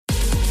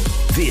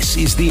This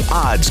is The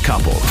Odds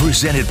Couple,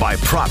 presented by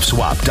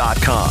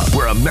PropSwap.com,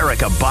 where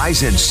America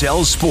buys and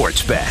sells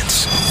sports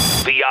bets.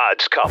 The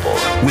Odds Couple,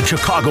 with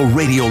Chicago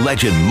radio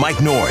legend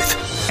Mike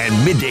North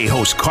and midday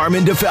host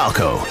Carmen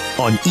DeFalco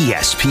on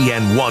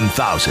ESPN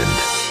 1000.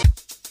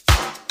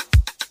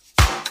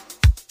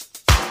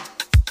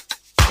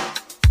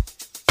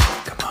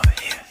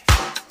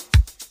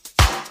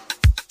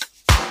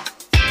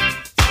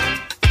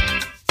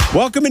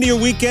 Welcome into your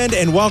weekend,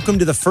 and welcome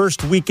to the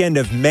first weekend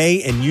of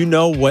May, and you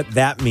know what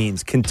that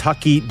means.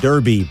 Kentucky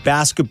Derby,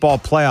 basketball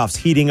playoffs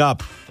heating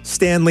up,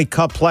 Stanley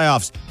Cup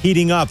playoffs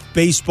heating up,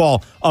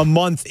 baseball a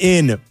month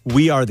in.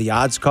 We are the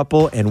Odds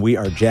Couple, and we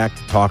are jacked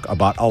to talk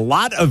about a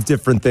lot of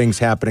different things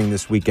happening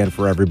this weekend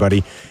for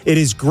everybody. It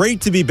is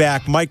great to be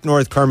back. Mike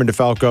North, Carmen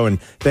DeFalco, and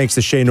thanks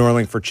to Shay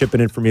Norling for chipping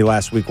in for me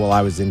last week while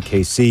I was in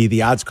KC.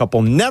 The Odds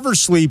Couple never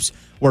sleeps.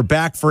 We're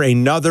back for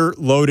another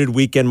loaded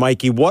weekend.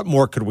 Mikey, what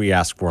more could we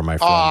ask for, my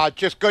friend?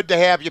 Just good to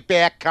have you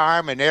back,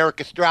 Carmen. Eric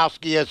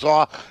Ostrowski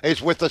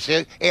is with us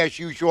as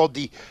usual.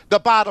 The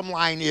bottom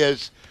line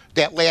is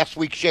that last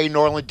week Shay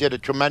Norland did a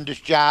tremendous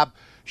job.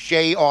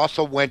 Shay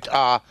also went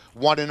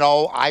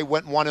 1-0. I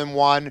went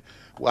 1-1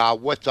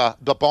 with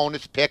the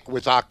bonus pick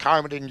with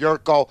Carmen and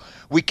Yurko.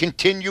 We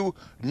continue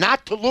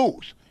not to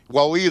lose.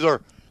 We'll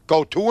either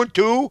go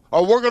 2-2,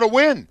 or we're going to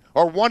win,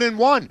 or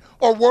 1-1,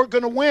 or we're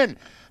going to win.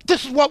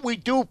 This is what we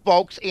do,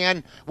 folks,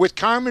 and with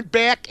Carmen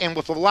back and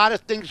with a lot of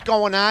things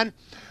going on,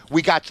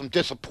 we got some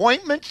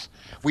disappointments.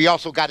 We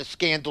also got a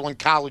scandal in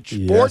college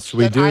sports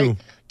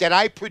that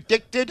I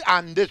predicted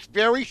on this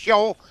very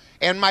show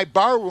and my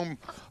barroom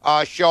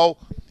show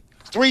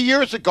 3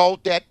 years ago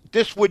that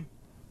this would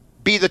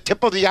be the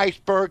tip of the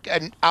iceberg,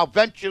 and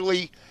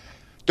eventually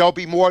there'll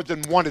be more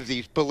than one of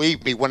these,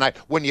 believe me,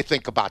 when you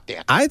think about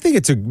that. I think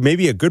it's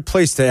maybe a good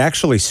place to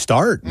actually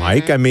start,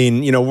 Mike. I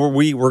mean, you know,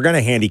 we're going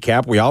to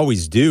handicap. We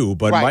always do,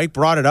 but right. Mike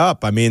brought it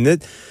up. I mean,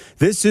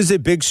 this is a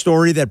big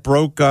story that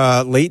broke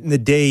late in the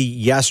day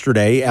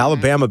yesterday.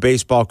 Alabama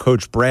baseball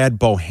coach Brad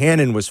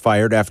Bohannon was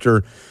fired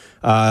after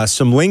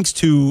some links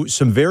to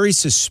some very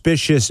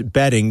suspicious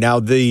betting.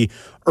 Now, the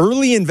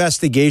early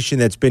investigation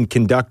that's been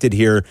conducted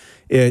here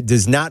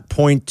does not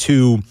point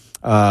to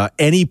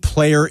any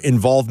player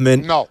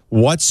involvement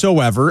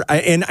whatsoever.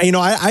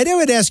 I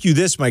would ask you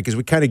this, Mike, as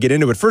we kind of get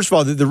into it. First of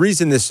all, the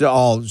reason this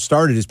all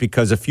started is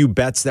because a few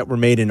bets that were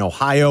made in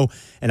Ohio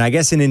and I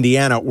guess in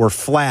Indiana were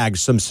flagged,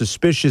 some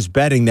suspicious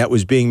betting that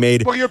was being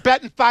made. Well, you're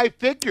betting 5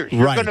 figures.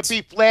 You're going to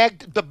be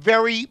flagged at the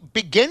very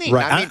beginning.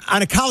 Right. I mean,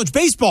 on a college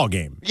baseball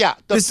game. Yeah.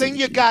 The thing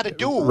you got to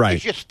do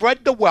is you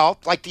spread the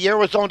wealth, like the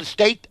Arizona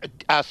State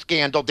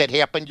scandal that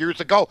happened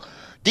years ago.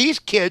 These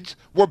kids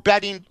were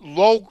betting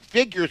low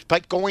figures,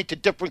 but going to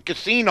different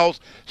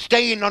casinos,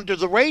 staying under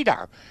the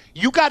radar.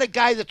 You got a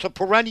guy that's a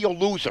perennial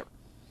loser,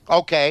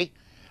 okay,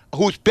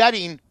 who's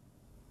betting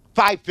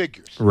 5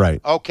 figures.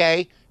 Right.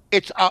 Okay?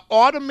 It's an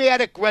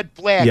automatic red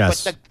flag.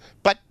 Yes.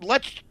 But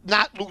let's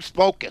not lose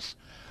focus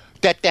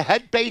that the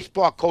head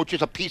baseball coach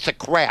is a piece of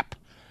crap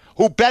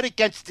who bet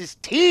against his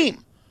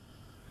team.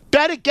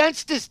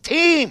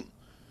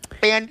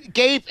 And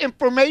gave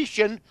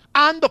information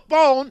on the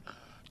phone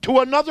to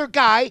another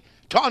guy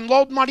to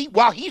unload money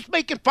while he's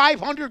making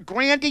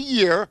 $500,000 a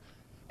year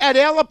at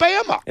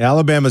Alabama.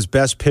 Alabama's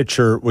best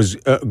pitcher was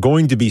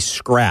going to be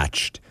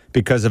scratched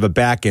because of a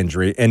back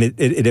injury, and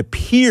it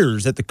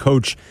appears that the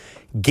coach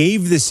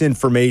gave this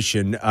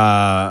information.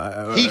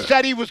 He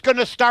said he was going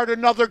to start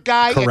another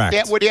guy, correct, and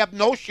that would have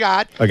no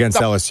shot against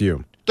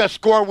LSU. The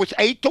score was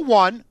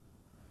 8-1,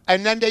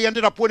 and then they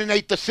ended up winning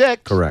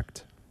 8-6.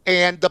 Correct.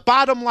 And the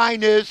bottom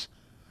line is,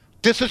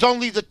 this is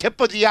only the tip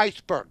of the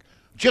iceberg.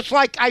 Just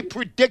like I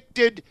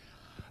predicted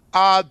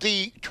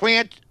the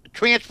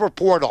transfer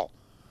portal.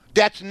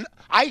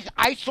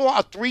 I saw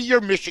a 3-year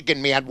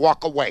Michigan man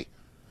walk away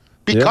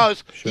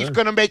because he's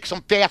going to make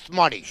some fast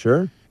money.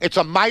 Sure. It's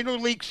a minor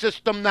league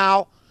system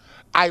now.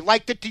 I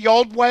liked it the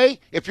old way.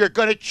 If you're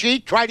going to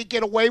cheat, try to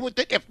get away with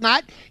it. If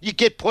not, you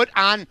get put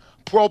on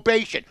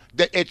probation.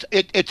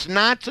 It's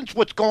nonsense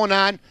what's going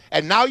on,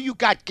 and now you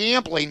got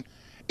gambling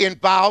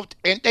involved,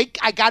 and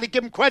I got to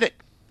give them credit.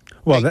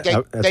 Well, that's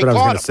what I was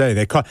going to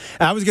say.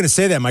 I was going to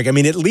say that, Mike. I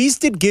mean, at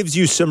least it gives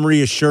you some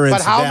reassurance.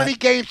 But how many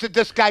games did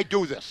this guy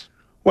do this?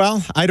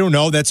 Well, I don't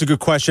know. That's a good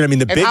question. I mean,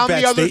 the big bets. How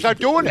many others are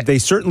doing it? They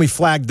certainly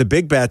flagged the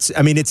big bets.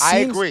 I mean, I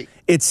agree.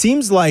 It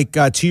seems like,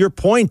 to your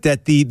point,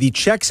 that the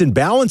checks and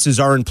balances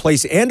are in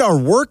place and are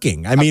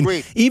working. I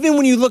mean, even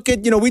when you look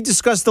at, we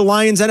discussed the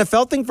Lions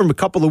NFL thing from a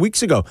couple of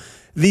weeks ago.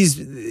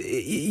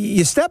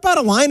 You step out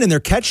of line and they're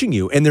catching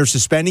you and they're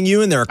suspending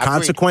you and there are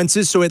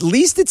consequences. So at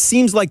least it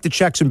seems like the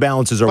checks and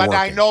balances are working. But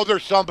I know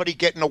there's somebody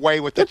getting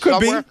away with it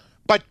somewhere.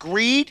 But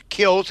greed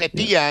kills at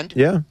the end.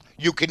 Yeah.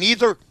 You can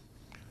either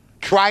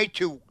try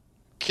to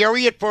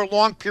carry it for a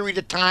long period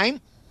of time,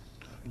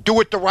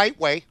 do it the right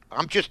way.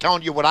 I'm just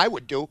telling you what I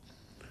would do.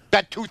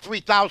 Bet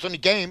 $2,000-3,000 a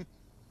game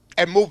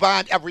and move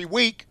on every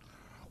week.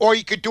 Or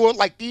you could do it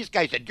like these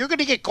guys did. You're going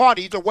to get caught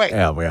either way.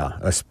 Yeah.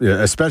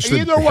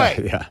 Especially either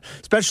way. Yeah.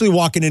 Especially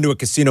walking into a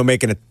casino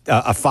making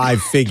a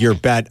 5-figure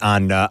bet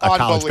on a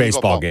college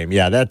baseball game.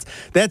 Yeah,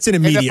 that's an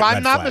immediate And if I'm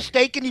red not flag.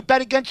 mistaken, he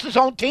bet against his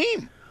own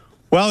team.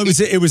 Well,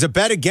 it was a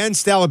bet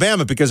against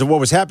Alabama because of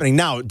what was happening.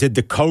 Now, did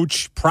the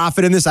coach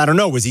profit in this? I don't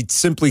know. Was he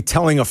simply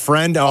telling a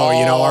friend,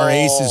 our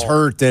ace is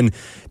hurt, and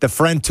the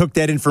friend took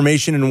that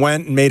information and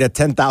went and made a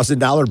 $10,000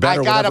 bet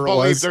or whatever it was? I gotta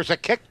believe there's a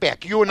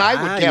kickback. You and I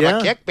would have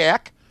a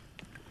kickback.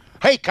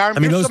 Hey,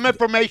 Carmen, here's some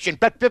information.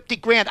 Bet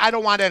 $50,000. I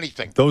don't want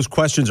anything. Those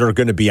questions are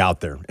going to be out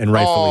there, and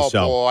rightfully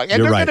so. Boy.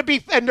 And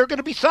they're going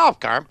to be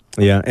solved, Carm.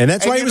 Yeah, and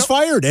that's why he was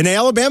fired. And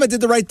Alabama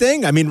did the right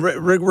thing. I mean,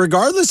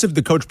 regardless if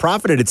the coach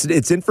profited,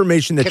 it's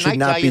information that should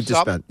not be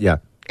dispensed. Yeah,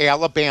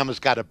 Alabama's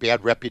got a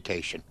bad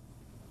reputation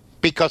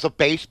because of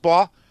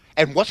baseball.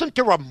 And wasn't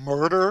there a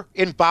murder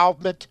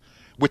involvement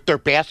with their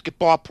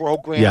basketball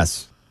program?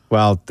 Yes.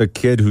 Well, the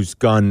kid whose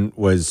gun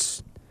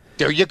was.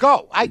 There you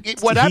go.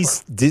 Whatever.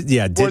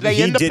 Were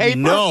they in the paper?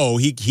 No,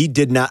 he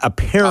did not.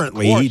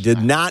 Apparently, he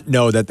did not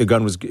know that the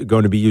gun was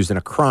going to be used in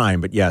a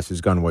crime. But yes, his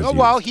gun was used.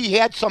 Well, he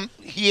had some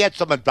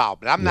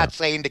involvement. I'm not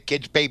saying the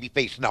kid's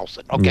babyface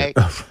Nelson. Okay.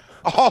 Yeah.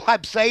 All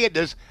I'm saying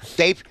is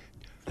they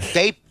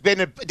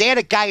had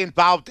a guy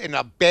involved in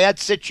a bad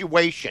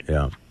situation.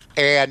 Yeah.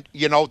 And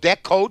that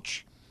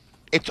coach.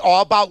 It's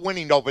all about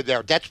winning over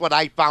there. That's what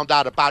I found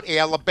out about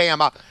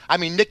Alabama. I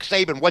mean, Nick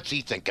Saban. What's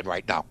he thinking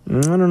right now? I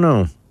don't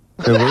know.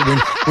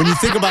 When you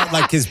think about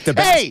like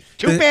hey,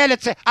 too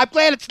bad I'm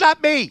glad it's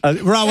not me.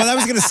 Well, I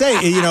was going to say,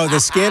 the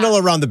scandal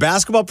around the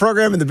basketball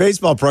program and the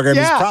baseball program,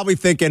 he's probably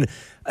thinking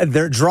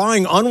they're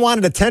drawing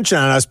unwanted attention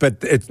on us, but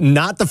it's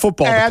not the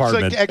football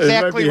department.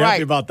 Exactly right.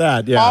 Happy about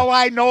that. Yeah. All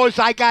I know is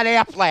I got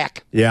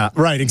Aflac. Yeah,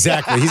 right.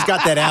 Exactly. He's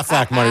got that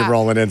Aflac money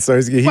rolling in, so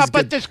he's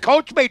but this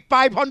coach made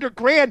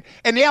 $500,000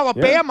 in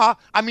Alabama.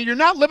 Yeah. I mean, you're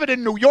not living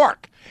in New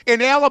York. In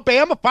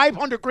Alabama,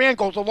 $500,000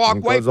 goes a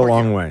long way. It goes a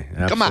long way.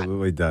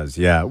 Absolutely does.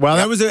 Yeah. Well,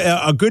 that was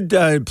a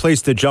good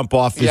place to jump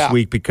off this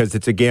week because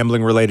it's a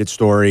gambling related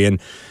story,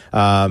 and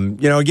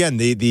again,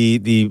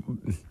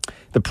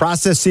 the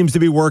process seems to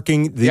be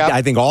working.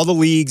 I think all the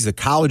leagues, the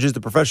colleges, the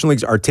professional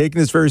leagues are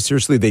taking this very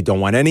seriously. They don't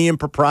want any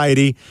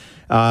impropriety.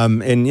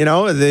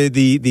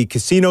 The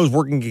casinos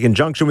working in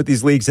conjunction with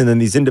these leagues and then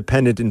these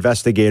independent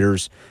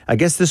investigators. I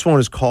guess this one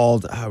is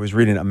called, I was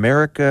reading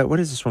America. What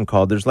is this one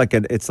called? It's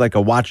like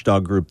a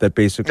watchdog group that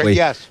basically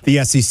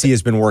the SEC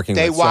has been working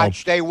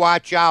with. They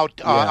watch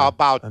out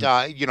about,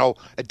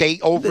 they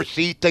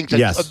oversee things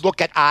and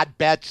look at odd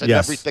bets and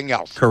everything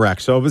else.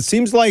 Correct. So it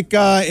seems like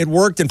it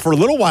worked. And for a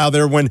little while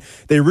there, when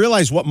they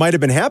realized what might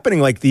have been happening,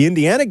 like the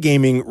Indiana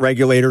gaming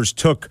regulators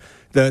took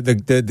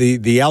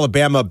the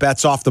Alabama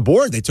bets off the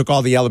board. They took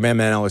all the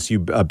Alabama and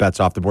LSU bets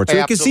off the board. So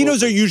the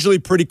casinos are usually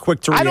pretty quick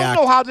to react. I don't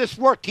know how this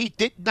worked.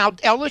 Now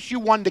LSU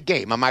won the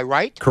game. Am I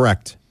right?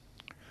 Correct.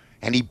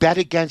 And he bet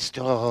against.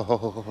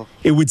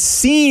 It would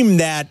seem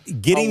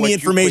that getting the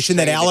information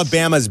that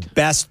Alabama's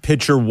best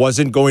pitcher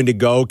wasn't going to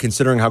go,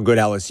 considering how good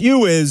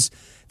LSU is.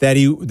 That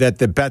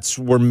the bets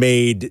were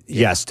made,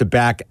 to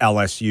back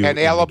LSU. And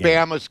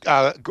Alabama's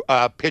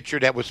pitcher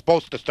that was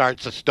supposed to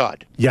start's a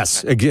stud.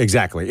 Yes,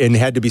 exactly. And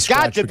had to be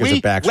scratched because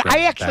of back strain.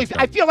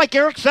 I feel like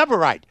Eric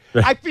Severide.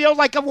 I feel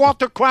like a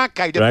Walter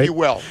Cronkite, if you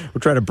will.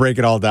 We're trying to break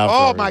it all down for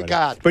everybody. My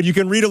God. But you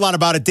can read a lot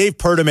about it. Dave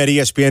Purdom at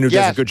ESPN, who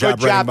does a good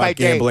job writing about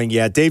gambling. Dave.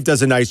 Yeah, Dave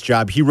does a nice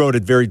job. He wrote a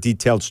very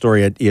detailed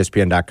story at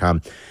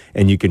ESPN.com,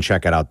 and you can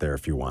check it out there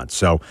if you want.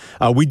 So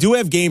we do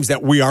have games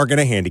that we are going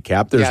to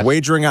handicap. There's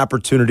wagering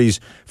opportunities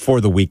for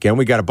the weekend.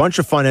 We got a bunch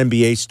of fun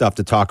NBA stuff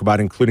to talk about,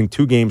 including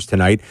 2 games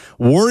tonight.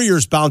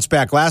 Warriors bounced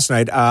back last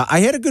night. I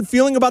had a good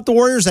feeling about the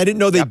Warriors. I didn't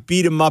know they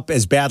beat them up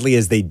as badly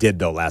as they did,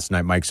 though, last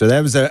night, Mike. So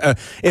that was a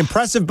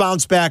impressive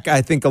bounce back.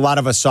 I think a lot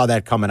of us saw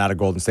that coming out of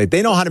Golden State.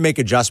 They know how to make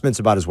adjustments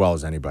about as well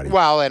as anybody.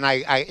 Well, and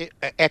I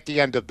at the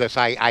end of this,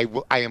 I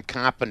am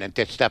confident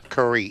that Steph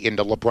Curry in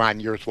the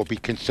LeBron years will be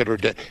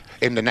considered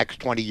in the next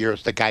 20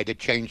 years the guy that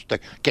changed the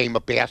game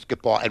of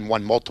basketball and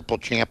won multiple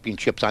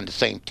championships on the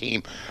same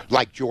team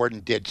like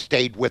Jordan did,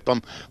 stayed with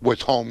them,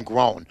 was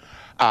homegrown.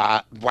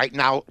 Right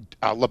now,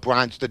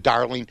 LeBron's the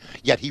darling,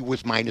 yet he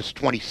was minus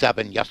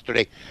 27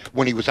 yesterday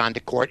when he was on the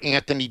court.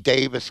 Anthony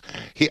Davis,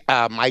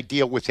 my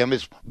deal with him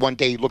is one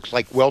day he looks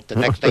like Wilt, the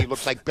next day he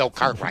looks like Bill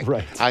Cartwright.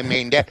 Right. I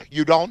mean,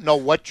 you don't know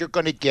what you're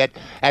going to get.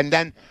 And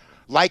then,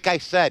 like I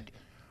said,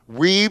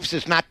 Reeves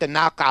is not the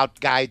knockout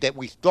guy that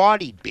we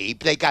thought he'd be.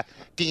 They got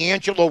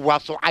D'Angelo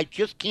Russell. I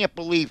just can't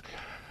believe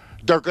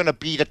they're going to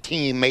beat a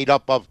team made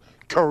up of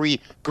Curry,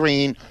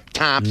 Green,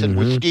 Thompson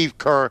with Steve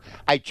Kerr.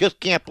 I just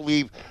can't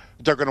believe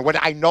they're going to win.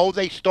 I know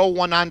they stole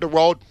one on the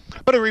road,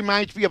 but it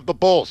reminds me of the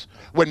Bulls.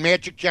 When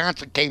Magic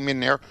Johnson came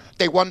in there,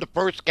 they won the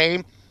first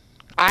game.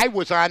 I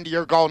was on the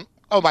air going,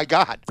 oh, my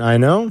God. I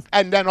know.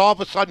 And then all of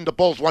a sudden the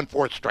Bulls won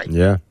 4 straight.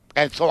 Yeah.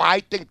 And so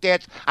I think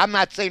I'm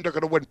not saying they're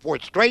going to win 4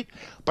 straight,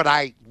 but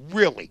I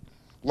really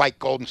like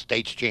Golden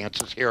State's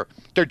chances here.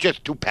 They're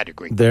just too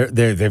pedigree.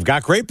 They've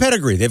got great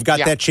pedigree. They've got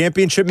that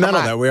championship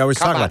medal that we always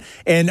talk about.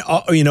 And,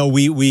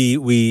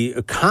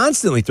 we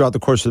constantly throughout the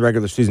course of the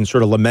regular season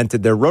sort of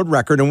lamented their road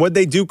record. And what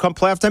they do come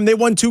playoff time, they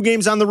won 2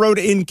 games on the road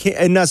in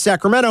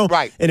Sacramento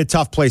in a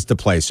tough place to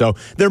play. So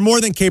they're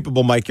more than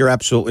capable, Mike. You're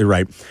absolutely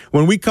right.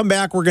 When we come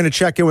back, we're going to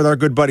check in with our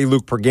good buddy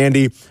Luke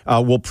Pergande.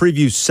 We'll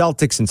preview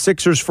Celtics and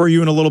Sixers for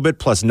you in a little bit,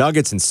 plus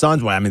Nuggets and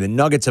Suns. Well, I mean, the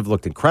Nuggets have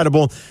looked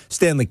incredible.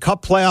 Stanley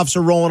Cup playoffs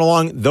are rolling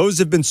along. Those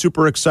have been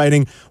super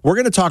exciting. We're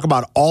going to talk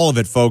about all of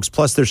it, folks.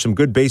 Plus, there's some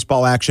good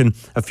baseball action,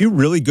 a few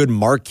really good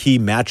marquee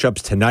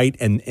matchups tonight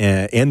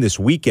and this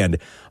weekend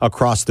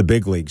across the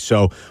big league.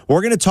 So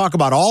we're going to talk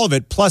about all of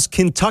it, plus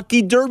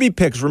Kentucky Derby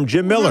picks from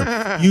Jim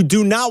Miller. You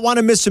do not want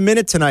to miss a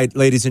minute tonight,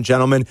 ladies and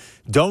gentlemen.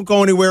 Don't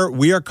go anywhere.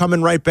 We are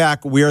coming right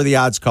back. We are the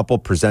Odds Couple,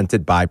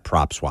 presented by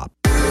PropSwap.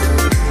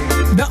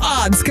 The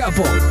Odds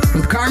Couple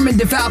with Carmen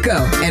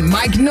DeFalco and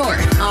Mike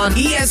North on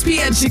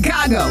ESPN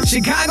Chicago,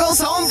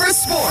 Chicago's home for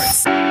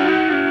sports.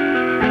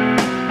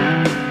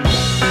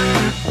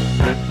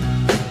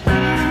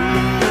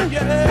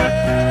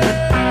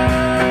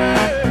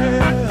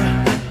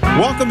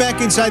 Welcome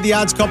back inside the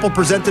Odds Couple,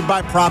 presented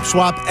by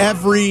PropSwap.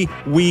 Every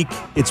week,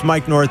 it's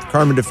Mike North,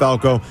 Carmen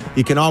DeFalco.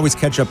 You can always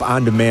catch up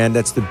on demand.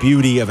 That's the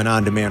beauty of an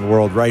on-demand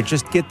world, right?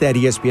 Just get that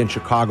ESPN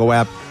Chicago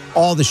app,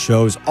 all the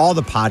shows, all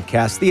the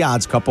podcasts, the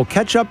Odds Couple.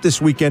 Catch up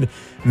this weekend.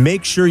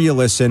 Make sure you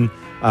listen.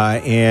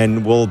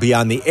 And we'll be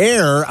on the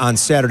air on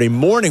Saturday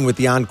morning with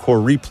the encore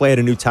replay at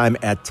a new time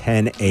at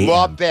 10 a.m.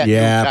 Love that new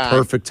time.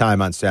 Perfect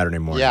time on Saturday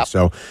morning. Yep.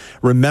 So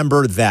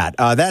remember that.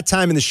 That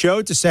time in the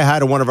show to say hi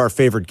to one of our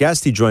favorite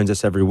guests. He joins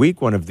us every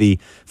week, one of the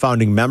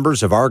founding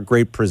members of our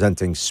great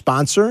presenting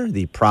sponsor,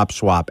 the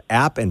PropSwap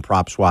app and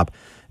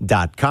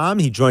PropSwap.com.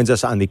 He joins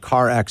us on the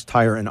CarX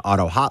Tire and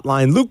Auto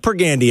Hotline. Luke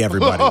Pergande,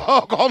 everybody.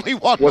 Only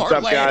one What's more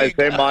up, leg. guys?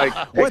 Hey, Mike.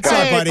 What's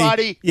up,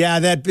 buddy? Yeah,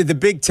 the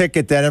big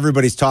ticket that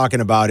everybody's talking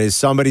about is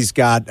somebody's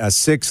got a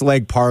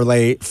 6-leg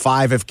parlay,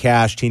 5 have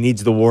cashed. He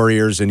needs the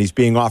Warriors, and he's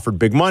being offered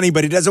big money,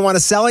 but he doesn't want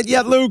to sell it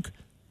yet, Luke.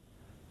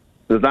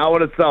 Does not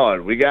want to sell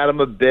it. We got him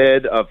a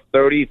bid of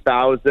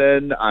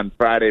 $30,000 on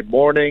Friday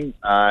morning.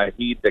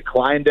 He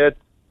declined it.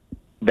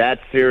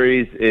 That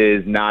series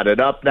is knotted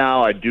up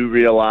now. I do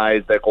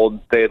realize that Golden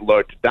State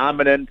looked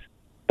dominant,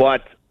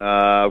 but,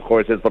 of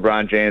course, it's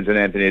LeBron James and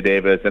Anthony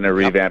Davis and a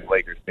revamped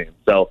Lakers team.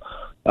 So,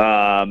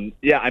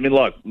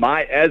 look,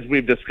 as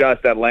we've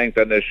discussed at length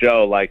on this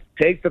show, like,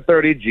 take the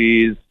 30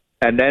 G's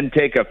and then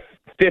take a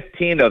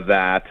 15 of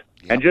that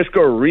and just go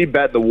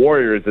rebet the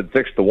Warriors at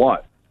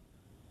 6-1.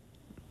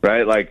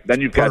 Right? Like, then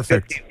you've got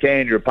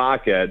 $15K in your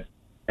pocket.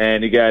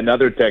 And you get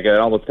another ticket that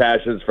almost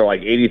cashes for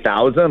like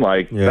 $80,000.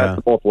 Like, that's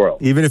the both world.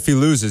 Even if he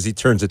loses, he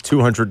turns a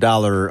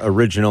 $200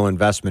 original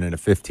investment into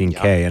 $15K.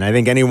 Yep. And I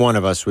think any one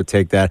of us would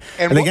take that.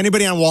 And I think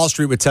anybody on Wall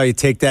Street would tell you,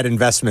 take that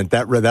investment,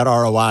 that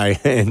ROI.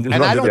 And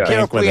I don't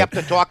care if we have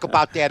to talk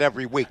about that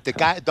every week.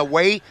 The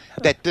way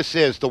that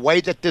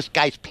this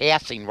guy's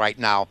passing right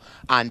now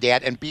on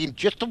that and being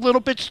just a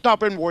little bit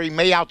stubborn where he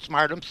may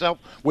outsmart himself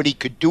when he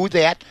could do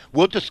that,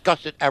 we'll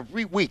discuss it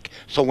every week.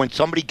 So when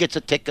somebody gets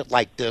a ticket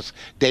like this,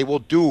 they will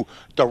do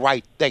the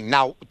right thing.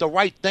 Now, the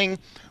right thing,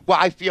 well,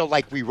 I feel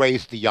like we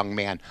raised the young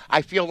man.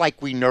 I feel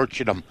like we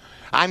nurtured him.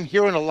 I'm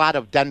hearing a lot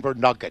of Denver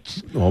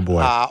Nuggets. Oh,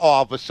 boy.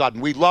 All of a sudden.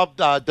 We love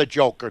the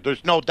Joker.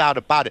 There's no doubt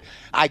about it.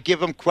 I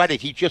give him credit.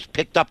 He just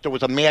picked up, there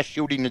was a mass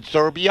shooting in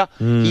Serbia.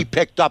 He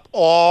picked up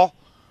all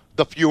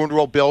the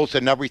funeral bills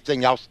and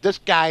everything else. This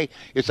guy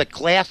is a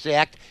class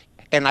act.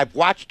 And I've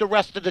watched the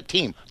rest of the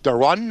team.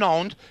 They're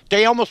unknowns.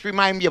 They almost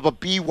remind me of a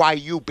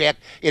BYU back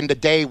in the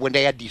day when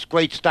they had these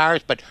great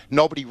stars, but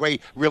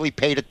nobody really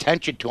paid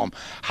attention to them.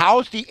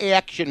 How's the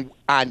action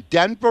on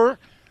Denver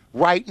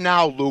right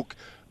now, Luke?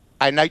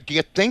 And do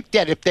you think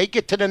that if they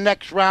get to the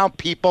next round,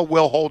 people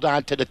will hold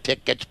on to the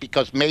tickets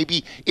because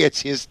maybe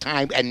it's his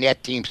time and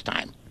that team's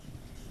time?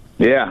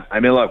 Yeah, I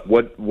mean, look,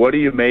 what do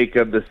you make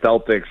of the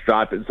Celtics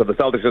dropping? So the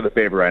Celtics are the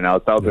favorite right now.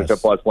 The Celtics are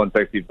plus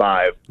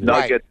 165.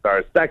 Nuggets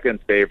are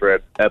second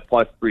favorite at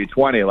plus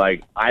 320.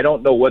 Like, I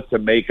don't know what to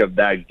make of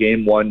that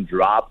Game 1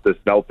 drop the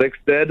Celtics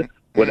did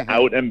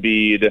without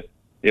Embiid.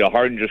 You know,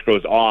 Harden just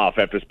goes off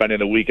after spending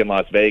the week in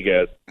Las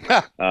Vegas.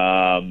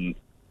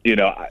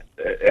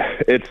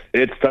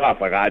 It's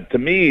tough. Like, to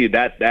me,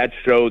 that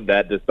showed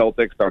that the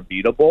Celtics are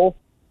beatable.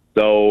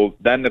 So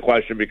then the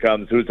question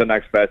becomes, who's the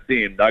next best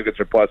team? Nuggets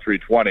are plus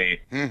 320.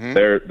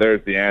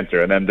 There's the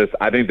answer. And then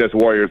I think this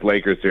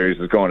Warriors-Lakers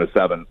series is going to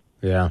 7.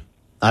 Yeah.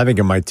 I think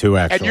it might too,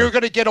 actually. And you're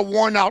going to get a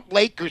worn-out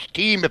Lakers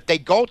team if they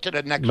go to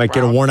the next round.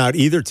 Get a worn-out.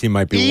 Either team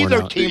might be worn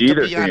out.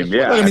 Either team,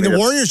 yeah. I mean, the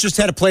Warriors just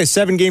had to play a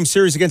 7-game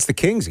series against the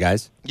Kings,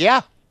 guys.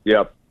 Yeah.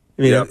 Yep.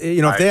 I mean,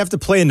 if they have to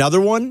play another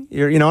one,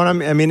 you know what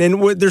I mean?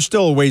 And there's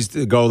still a ways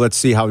to go. Let's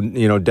see how,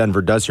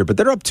 Denver does here. But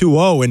they're up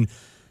 2-0, and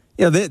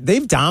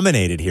they've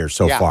dominated here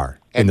so far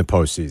in the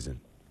postseason.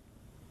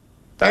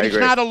 And he's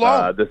not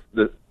alone.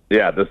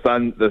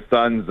 The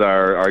Suns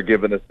are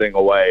giving this thing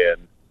away,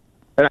 and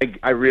And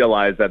I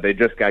realize that they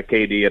just got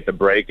KD at the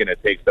break, and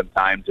it takes some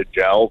time to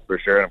gel for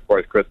sure. And of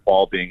course, Chris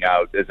Paul being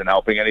out isn't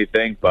helping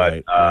anything. But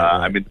right.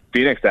 I mean,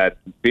 Phoenix had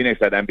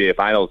NBA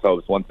Finals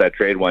hopes once that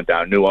trade went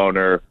down. New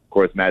owner, of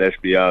course, Matt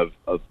Ishbia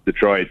of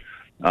Detroit.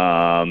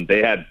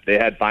 They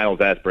had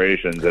finals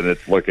aspirations, and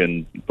it's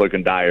looking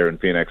dire in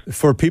Phoenix.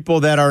 For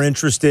people that are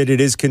interested,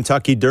 it is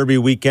Kentucky Derby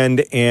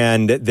weekend,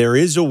 and there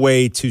is a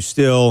way to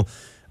still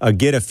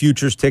get a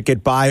futures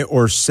ticket, buy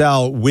or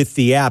sell with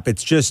the app.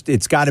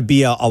 It's got to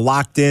be a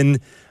locked-in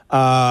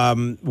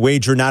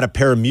wager, not a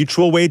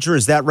pari-mutual wager.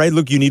 Is that right,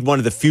 Luke? You need one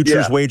of the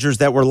futures wagers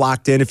that were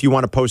locked in if you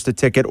want to post a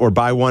ticket or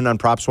buy one on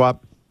PropSwap?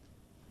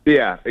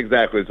 Yeah,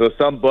 exactly. So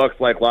some books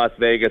like Las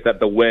Vegas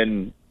at the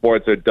Wynn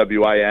Sports or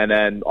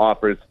WINN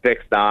offers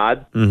fixed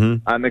odds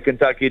on the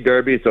Kentucky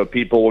Derby, so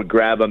people would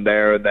grab them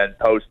there and then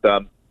post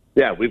them.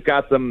 Yeah, we've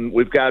got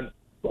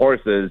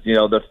horses. You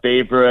know, the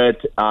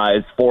favorite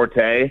is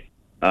Forte.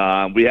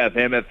 We have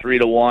him at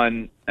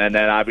 3-1, and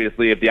then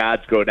obviously if the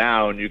odds go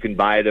down, you can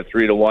buy it at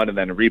 3-1 and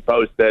then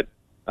repost it.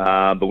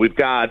 But we've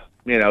got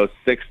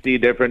 60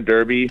 different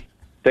Derby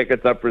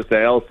tickets up for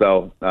sale,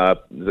 so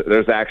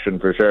there's action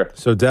for sure.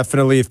 So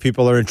definitely, if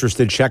people are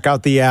interested, check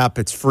out the app.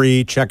 It's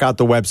free. Check out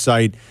the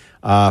website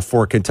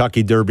for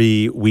Kentucky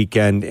Derby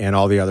weekend and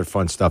all the other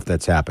fun stuff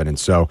that's happening.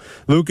 So,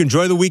 Luke,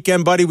 enjoy the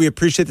weekend, buddy. We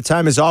appreciate the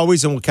time as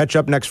always, and we'll catch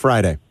up next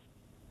Friday.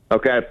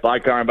 Okay. Bye,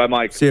 Carmen. Bye,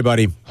 Mike. See you,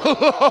 buddy.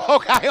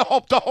 I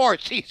hope the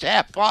horse sees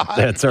have fun.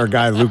 That's our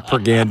guy, Luke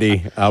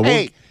Pergande.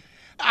 Hey,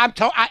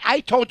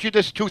 I told you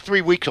this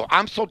 2-3 weeks ago.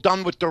 I'm so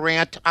done with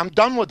Durant. I'm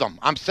done with him.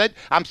 I'm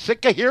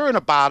sick of hearing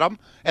about him,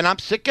 and I'm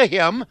sick of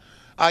him.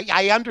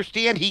 I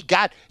understand he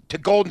got to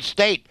Golden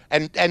State,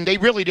 and they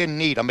really didn't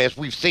need him, as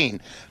we've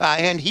seen.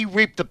 And he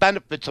reaped the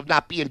benefits of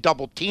not being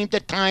double-teamed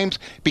at times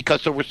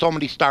because there were so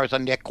many stars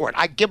on that court.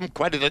 I give him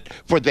credit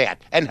for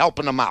that and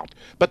helping him out.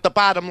 But the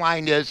bottom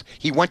line is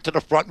he went to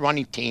the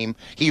front-running team.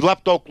 He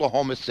left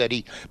Oklahoma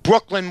City.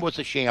 Brooklyn was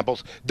a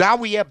shambles. Now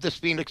we have this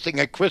Phoenix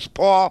thing, and Chris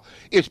Paul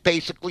is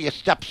basically a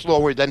step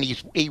slower than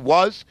he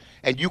was,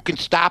 and you can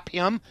stop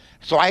him.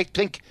 So I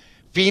think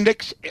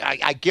Phoenix,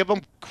 I give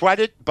them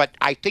credit, but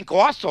I think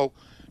also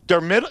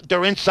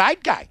their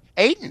inside guy,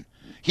 Ayton.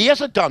 He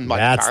hasn't done much.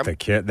 That's the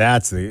kid.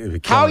 That's the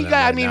how he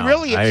got. I mean,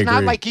 really, it's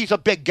not like he's a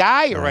big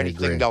guy or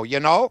anything, though. You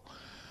know,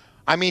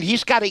 I mean,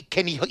 he's got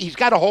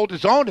to hold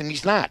his own, and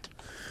he's not.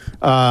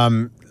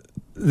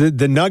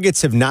 The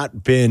Nuggets have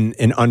not been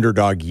an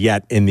underdog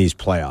yet in these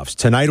playoffs.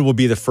 Tonight will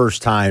be the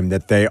first time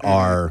that they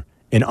are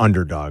an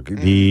underdog.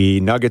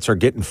 The Nuggets are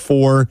getting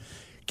 4.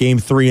 Game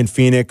 3 in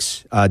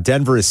Phoenix.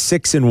 Denver is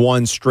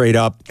 6-1 straight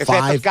up. Is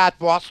that the Scott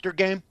Foster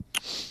game?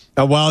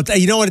 Well,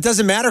 you know what? It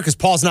doesn't matter because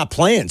Paul's not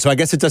playing, so I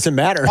guess it doesn't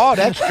matter. Oh,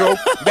 that's true.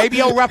 Maybe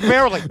he'll rep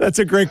fairly. That's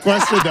a great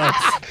question, though.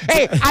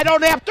 Hey, I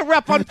don't have to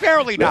rep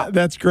unfairly now.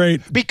 That's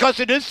great. Because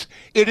it is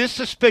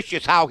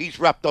suspicious how he's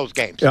repped those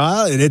games.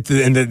 And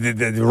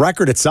the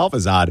record itself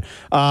is odd.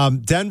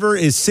 Denver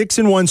is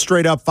 6-1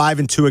 straight up,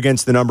 5-2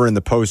 against the number in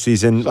the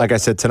postseason. Like I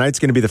said, tonight's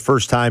going to be the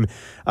first time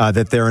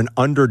that they're an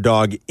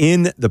underdog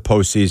in the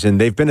postseason.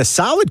 They've been a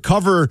solid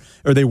cover,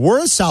 or they were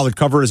a solid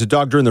cover as a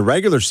dog during the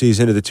regular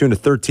season to the tune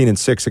of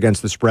 13-6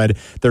 against the spread.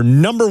 They're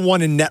number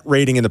 1 in net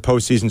rating in the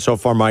postseason so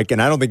far, Mike,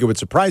 and I don't think it would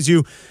surprise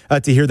you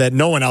to hear that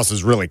no one else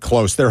is really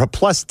close. They're a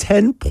plus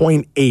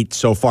 10.8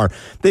 so far.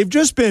 They've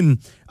just been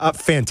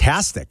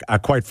fantastic,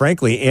 quite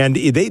frankly, and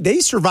they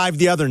survived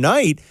the other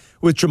night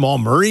with Jamal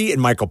Murray and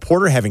Michael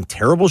Porter having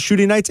terrible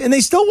shooting nights, and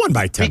they still won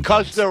by 10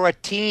 because points. They're a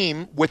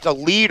team with a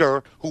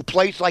leader who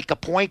plays like a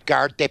point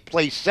guard that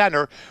plays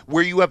center,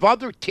 where you have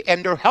other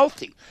and they're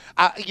healthy.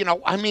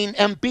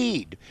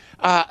 Embiid,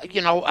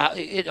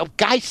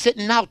 guys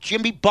sitting out,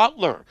 Jimmy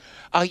Butler,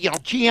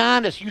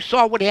 Giannis. You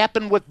saw what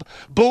happened with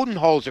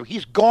Budenholzer.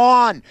 He's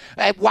gone.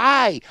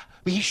 Why?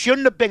 He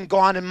shouldn't have been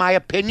gone, in my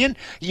opinion.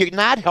 You're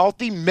not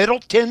healthy.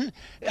 Middleton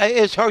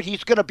is hurt.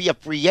 He's going to be a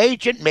free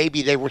agent.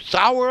 Maybe they were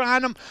sour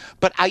on him.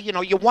 But,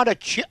 you won a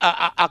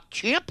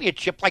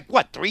championship,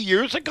 3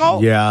 years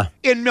ago? Yeah.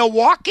 In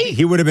Milwaukee?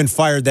 He would have been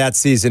fired that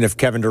season if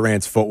Kevin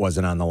Durant's foot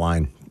wasn't on the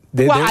line.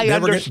 They were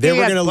going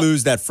to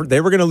lose that. They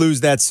were going to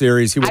lose that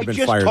series. He would have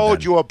been fired. I just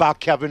told you about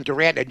Kevin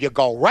Durant, and you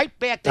go right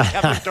back to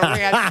Kevin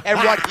Durant and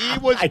what he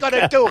was going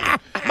to do.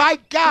 My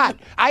God,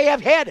 I have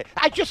had it.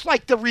 I just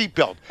like the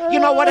rebuild. You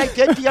know what I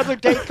did the other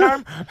day,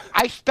 Carm?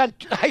 I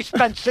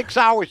spent 6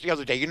 hours the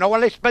other day. You know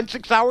what I spent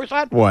 6 hours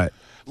on? What?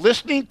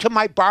 Listening to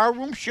my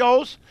barroom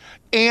shows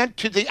and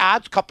to the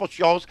odds couple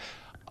shows.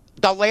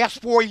 The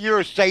last 4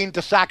 years saying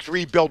the Sox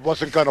rebuild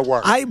wasn't going to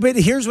work. But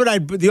here's what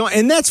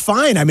and that's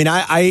fine. I mean,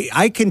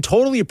 I can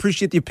totally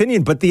appreciate the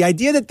opinion, but the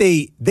idea that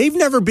they've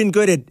never been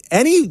good at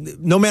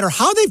no matter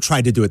how they've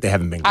tried to do it, they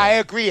haven't been good. I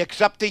agree,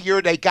 except the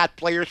year they got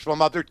players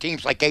from other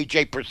teams like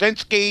A.J.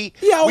 Przinsky.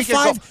 Yeah,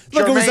 05.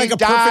 Look, it was like a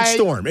perfect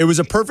storm. It was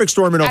a perfect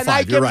storm in 05. And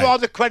I give them all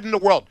the credit in the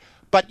world.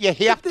 But you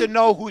have to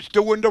know who's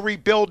doing the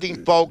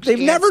rebuilding, folks. They've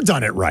never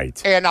done it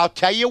right. And I'll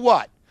tell you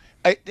what,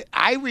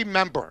 I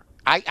remember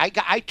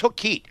I took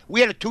heat.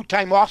 We had a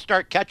 2-time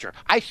All-Star catcher.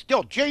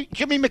 Jimmy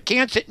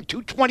McCann's hitting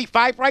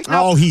 225 right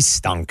now. Oh, he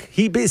stunk.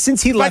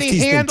 Since he left,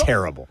 he's been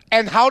terrible.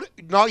 And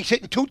he's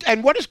hitting 2.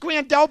 And what has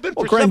Grandel been?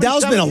 Well,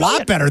 Grandel's been a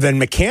lot better than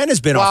McCann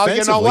has been offensively.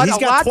 You know what? He's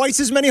got twice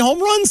as many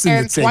home runs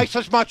and twice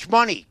as much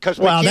money because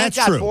McCann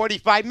got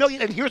 $45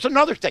 million. And here's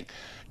another thing.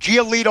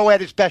 Giolito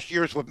had his best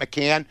years with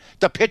McCann.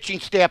 The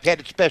pitching staff had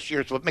its best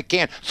years with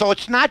McCann. So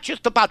it's not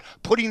just about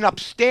putting up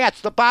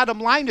stats. The bottom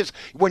line is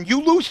when you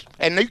lose,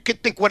 and you can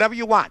think whatever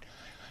you want,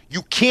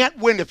 you can't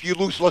win if you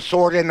lose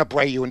Lasorda and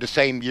Abreu in the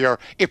same year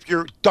if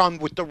you're done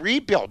with the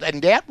rebuild.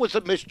 And that was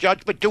a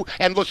misjudgment, too.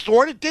 And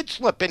Lasorda did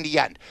slip in the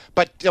end.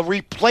 But the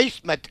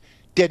replacement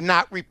did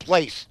not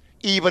replace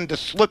even the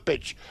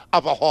slippage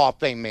of a Hall of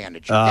Fame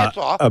manager. That's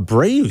all.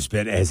 Abreu's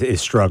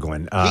is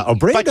struggling.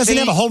 Abreu doesn't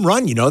have a home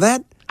run. You know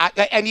that?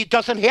 And he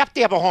doesn't have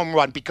to have a home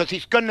run because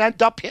he's going to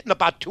end up hitting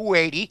about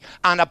 280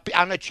 on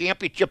a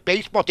championship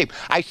baseball team.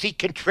 I see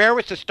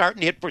Contreras is starting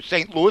to hit for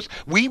St. Louis.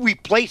 We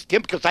replaced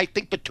him because I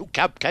think the 2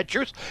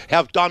 catchers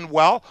have done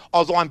well,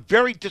 although I'm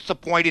very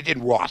disappointed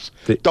in Ross.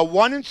 The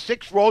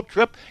 1-6 road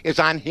trip is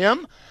on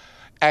him.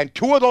 And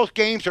 2 of those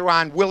games are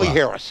on Willie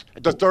Harris,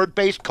 the third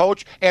base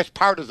coach, as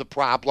part of the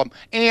problem.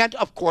 And,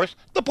 of course,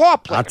 the ball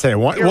player. I'll tell you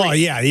what. Well,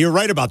 yeah, you're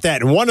right about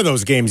that. And one of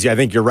those games, I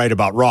think you're right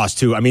about Ross,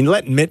 too. I mean,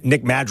 letting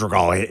Nick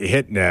Madrigal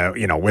hit,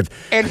 with...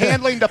 And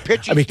handling the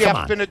pitching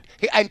staff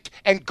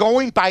and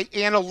going by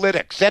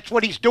analytics. That's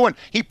what he's doing.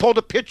 He pulled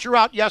a pitcher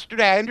out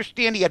yesterday. I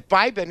understand he had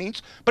 5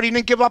 innings, but he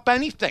didn't give up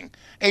anything.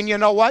 And you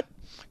know what?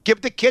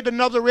 Give the kid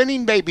another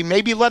inning, maybe.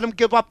 Maybe let him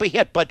give up a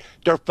hit. But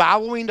they're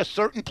following a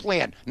certain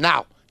plan.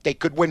 Now, they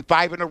could win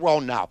 5 in a row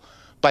now.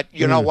 But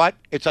you know what?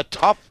 It's a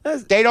tough...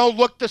 They don't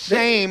look the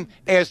same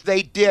as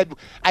they did.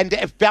 And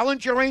if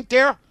Bellinger ain't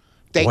there,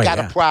 they got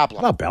a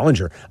problem. How about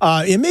Bellinger?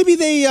 And maybe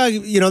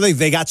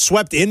they got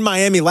swept in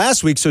Miami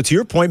last week. So to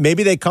your point,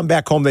 maybe they come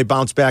back home, they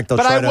bounce back. But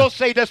I will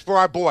say this for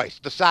our boys,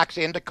 the Sox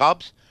and the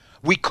Cubs.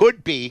 We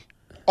could be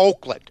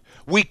Oakland.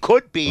 We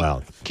could be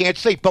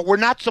Kansas City. But we're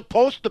not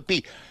supposed to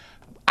be.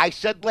 I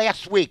said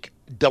last week,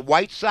 the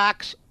White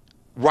Sox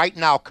right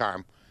now,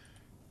 Carm,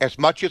 as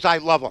much as I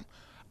love them,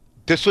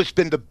 this has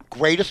been the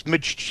greatest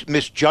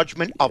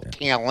misjudgment of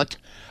talent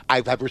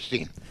I've ever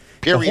seen.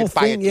 Period. The whole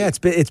thing,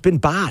 it's been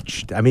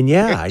botched. I mean,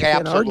 I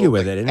can't argue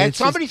with it. And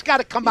somebody's got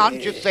to come out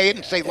and just say it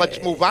and say,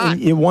 let's move on.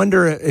 You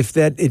wonder if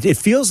it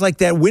feels like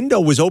that window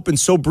was open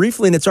so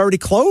briefly and it's already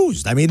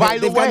closed. I mean,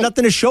 they've got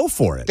nothing to show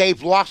for it.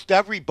 They've lost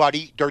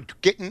everybody.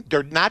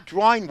 They're not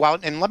drawing well.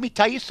 And let me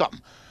tell you something.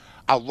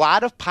 A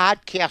lot of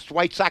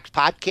White Sox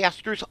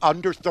podcasters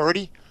under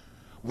 30,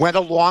 went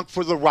along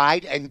for the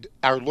ride and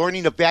are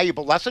learning a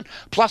valuable lesson.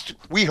 Plus,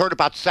 we heard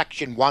about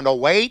Section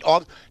 108.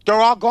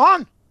 They're all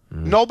gone.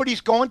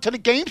 Nobody's going to the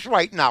games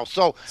right now.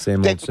 So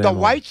the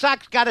White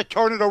Sox got to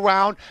turn it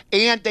around,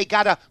 and they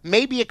got to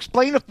maybe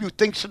explain a few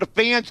things to the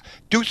fans,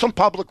 do some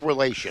public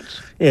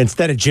relations. Yeah,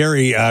 instead of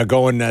Jerry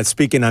going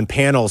speaking on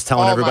panels,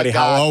 telling everybody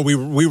how,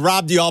 we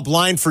robbed you all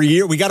blind for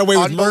years. We got away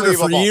with murder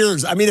for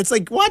years. I mean, it's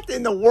like, what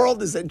in the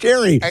world is it,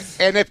 Jerry?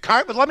 And if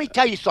Carmen, let me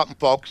tell you something,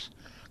 folks.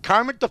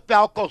 Carmen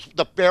DeFalco's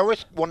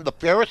one of the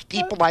fairest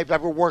people I've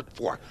ever worked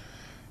for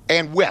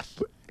and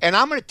with. And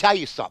I'm going to tell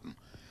you something.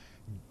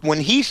 When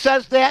he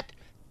says that,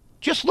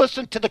 just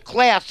listen to the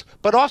class,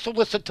 but also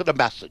listen to the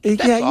message.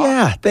 That's all.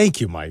 Yeah.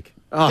 Thank you, Mike.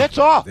 Oh, that's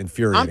all.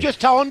 Infuriating. I'm just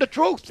telling the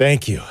truth.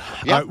 Thank you.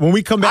 Yep. When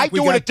we come back, I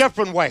do it a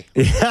different way.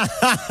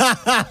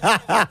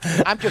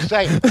 I'm just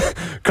saying.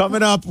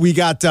 Coming up, we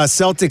got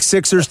Celtics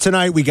Sixers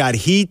tonight. We got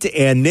Heat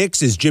and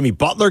Knicks. Is Jimmy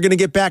Butler going to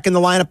get back in the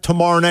lineup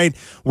tomorrow night?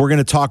 We're going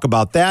to talk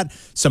about that.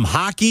 Some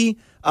hockey.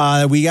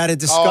 We got to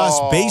discuss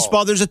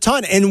baseball. There's a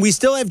ton. And we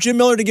still have Jim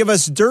Miller to give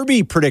us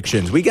Derby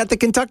predictions. We got the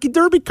Kentucky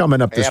Derby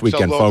coming up this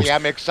weekend, folks.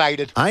 I'm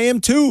excited. I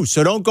am too.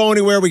 So don't go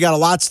anywhere. We got a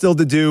lot still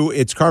to do.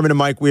 It's Carmen and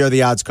Mike. We are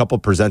the Odds Couple,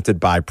 presented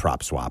by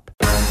PropSwap.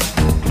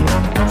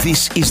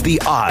 This is the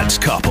Odds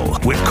Couple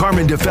with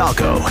Carmen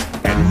DeFalco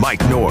and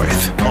Mike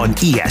North on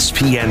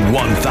ESPN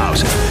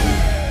 1000.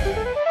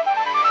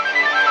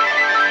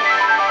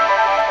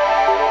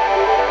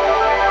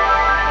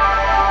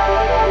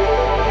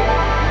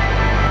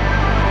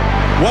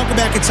 Welcome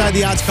back inside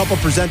the Odds Couple,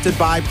 presented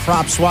by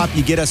PropSwap.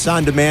 You get us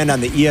on demand on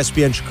the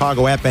ESPN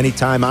Chicago app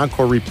anytime.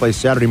 Encore replay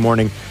Saturday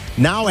morning,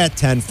 now at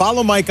 10.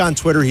 Follow Mike on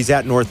Twitter. He's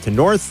at North to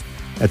North.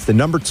 That's the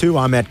number 2.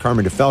 I'm at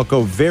Carmen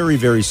DeFalco. Very,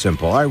 very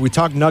simple. All right, we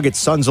talked Nuggets,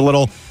 Suns a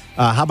little.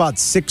 How about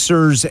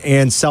Sixers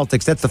and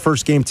Celtics? That's the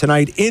first game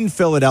tonight in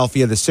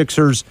Philadelphia. The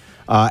Sixers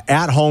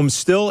at home,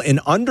 still an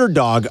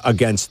underdog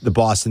against the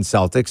Boston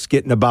Celtics,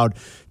 getting about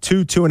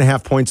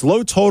 2.5 points.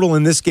 Low total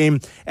in this game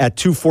at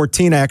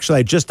 214. Actually,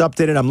 I just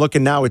updated. I'm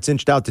looking now. It's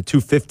inched out to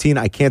 215.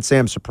 I can't say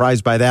I'm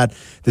surprised by that.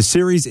 The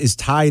series is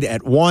tied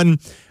at 1.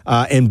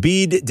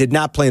 Embiid did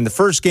not play in the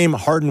first game.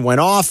 Harden went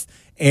off.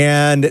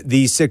 and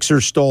the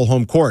Sixers stole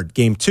home court.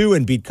 Game 2,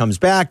 Embiid comes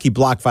back. He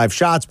blocked 5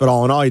 shots, but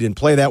all in all, he didn't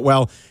play that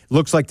well.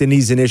 Looks like the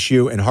knee's an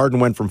issue, and Harden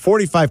went from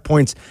 45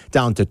 points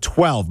down to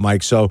 12,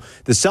 Mike. So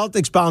the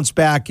Celtics bounced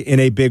back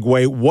in a big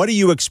way. What do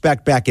you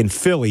expect back in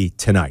Philly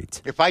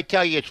tonight? If I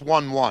tell you it's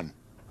 1-1,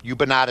 you've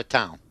been out of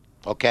town,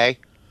 okay?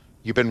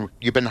 You've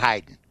been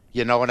hiding.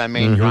 You know what I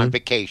mean? Mm-hmm. You're on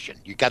vacation.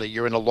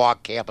 You're in a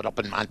log cabin up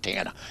in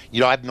Montana.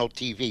 You don't have no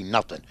TV,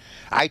 nothing.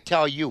 I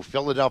tell you,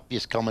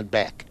 Philadelphia's coming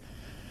back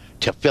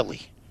to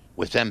Philly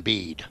with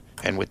Embiid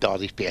and with all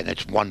these people, and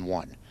it's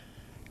 1-1.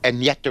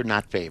 And yet they're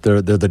not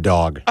favored. They're the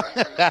dog.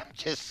 I'm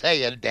just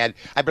saying, Dad.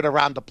 I've been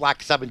around the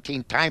block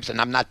 17 times, and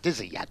I'm not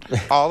dizzy yet.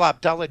 All I'm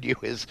telling you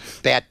is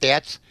that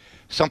that's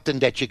something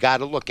that you got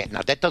to look at.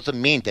 Now, that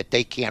doesn't mean that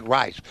they can't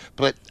rise,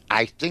 but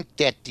I think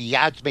that the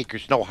odds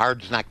makers know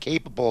Harden's not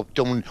capable of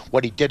doing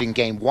what he did in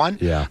Game 1.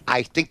 Yeah.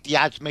 I think the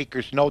odds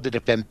makers know that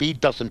if Embiid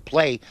doesn't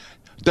play,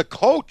 the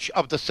coach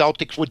of the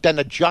Celtics would then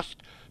adjust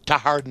to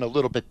Harden a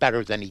little bit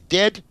better than he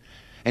did,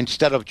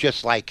 instead of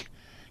just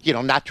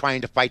not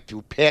trying to fight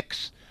through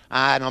picks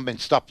on him and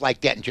stuff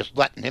like that and just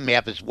letting him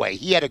have his way.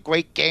 He had a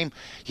great game.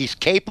 He's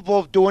capable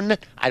of doing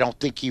it. I don't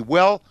think he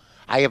will.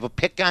 I have a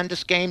pick on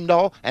this game,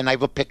 though, and I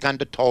have a pick on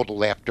the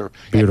total after.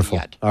 Beautiful.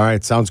 All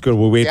right, sounds good.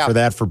 We'll wait for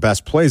that for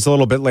best plays a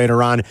little bit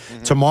later on.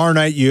 Mm-hmm. Tomorrow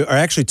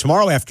night,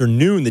 tomorrow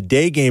afternoon, the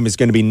day game is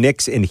going to be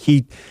Knicks and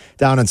Heat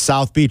down in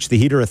South Beach. The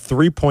Heat are a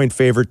 3-point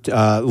favorite,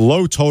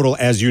 low total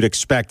as you'd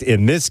expect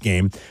in this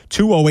game.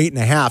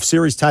 208.5.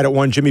 Series tied at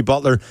 1. Jimmy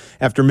Butler,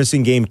 after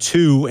missing Game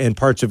 2 and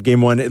parts of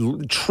Game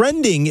 1,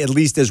 trending, at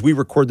least as we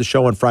record the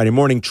show on Friday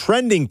morning,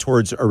 trending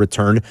towards a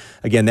return.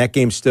 Again, that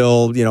game's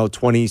still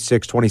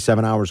 26,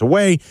 27 hours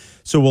away.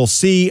 So we'll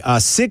see.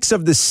 6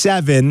 of the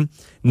 7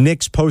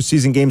 Knicks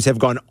postseason games have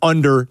gone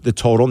under the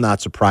total,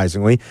 not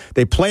surprisingly.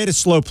 They play at a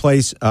slow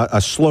pace,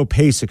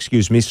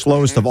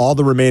 slowest of all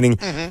the remaining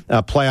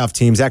playoff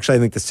teams. Actually, I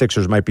think the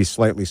Sixers might be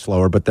slightly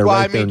slower, but they're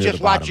right there near just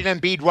the bottom. watching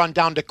Embiid run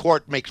down the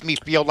court makes me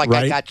feel like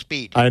I got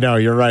speed. I know,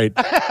 you're right.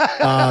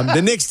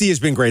 The Knicks D has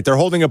been great. They're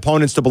holding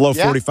opponents to below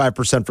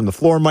 45% from the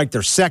floor, Mike.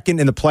 They're second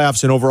in the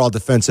playoffs in overall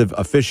defensive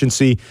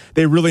efficiency.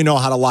 They really know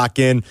how to lock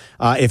in.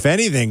 If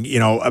anything,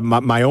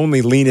 my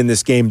only lean in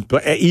this game,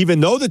 but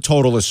even though the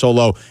total is so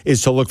low,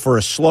 is to look for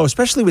a slow,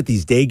 especially with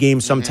these day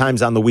games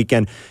sometimes on the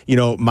weekend.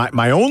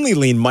 My only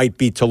lean might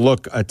be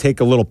to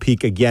take a little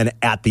peek again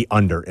at the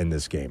under in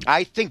this game.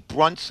 I think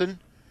Brunson,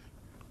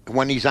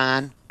 when he's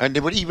on, and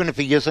even if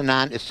he isn't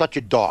on, is such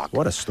a dog.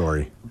 What a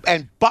story.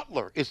 And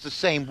Butler is the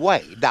same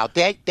way. Now,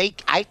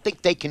 I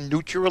think they can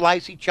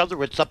neutralize each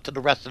other. It's up to the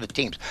rest of the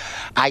teams.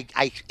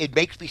 It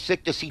makes me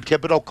sick to see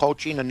Thibodeau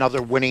coaching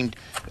another winning.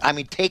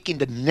 Taking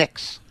the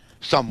Knicks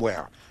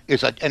somewhere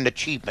is an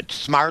achievement.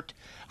 Smart.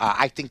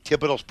 I think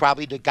Thibodeau's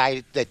probably the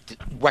guy that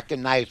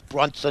recognized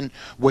Brunson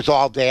was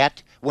all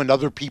that when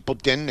other people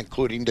didn't,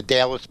 including the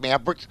Dallas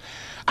Mavericks.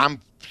 I'm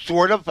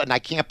sort of, and I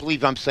can't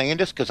believe I'm saying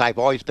this because I've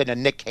always been a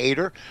Nick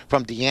hater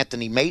from the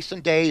Anthony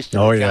Mason days to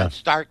the John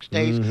Starks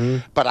days. Mm-hmm.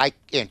 But I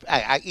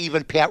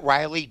even Pat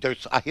Riley,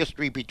 there's a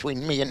history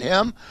between me and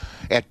him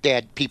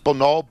that people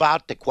know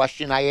about, the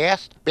question I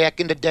asked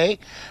back in the day.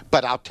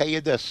 But I'll tell you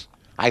this.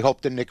 I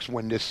hope the Knicks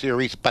win this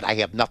series, but I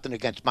have nothing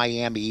against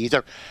Miami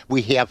either.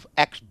 We have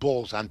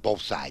ex-Bulls on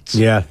both sides.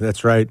 Yeah,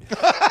 that's right.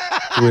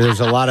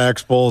 There's a lot of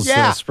ex-Bulls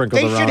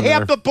sprinkled around there. They should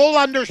have the bull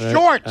on their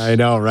shorts. I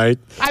know, right?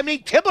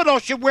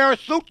 Thibodeau should wear a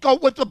suit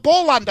coat with the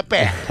bull on the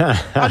back.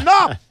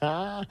 Enough.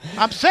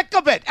 I'm sick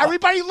of it.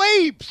 Everybody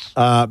leaves.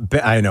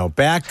 I know.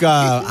 Back,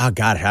 I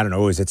don't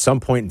know, it was at some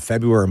point in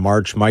February or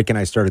March, Mike and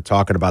I started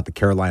talking about the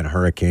Carolina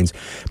Hurricanes.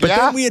 But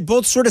then we had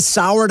both sort of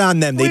soured on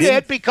them. We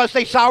did because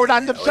they soured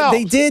on themselves.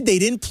 They did. They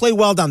didn't play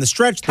well down the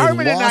stretch.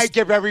 Carmen and I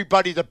give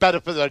everybody the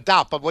benefit of the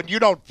doubt, but when you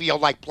don't feel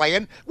like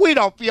playing, we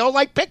don't feel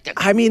like picking.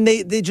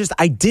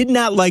 I did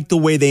not like the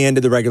way they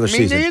ended the regular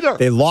season. Me neither.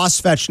 They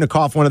lost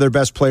Svechnikov, one of their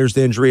best players,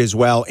 to injury as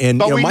well.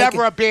 But we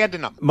never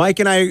abandoned them. Mike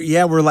and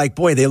I, we're like,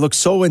 boy, they look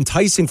so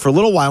enticing for a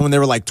little while when they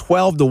were like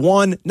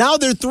 12-1. Now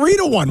they're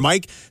 3-1,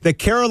 Mike. The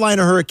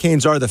Carolina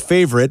Hurricanes are the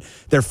favorite.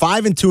 They're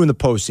 5-2 in the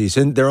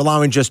postseason. They're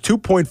allowing just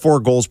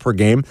 2.4 goals per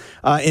game.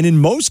 And in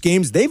most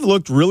games, they've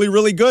looked really,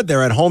 really good.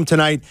 They're at home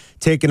tonight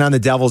taking on the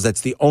Devils.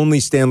 That's the only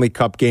Stanley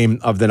Cup game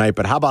of the night.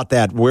 But how about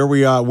that? Where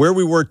we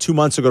were 2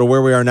 months ago to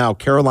where we are now,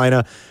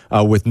 Carolina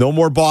with no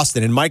more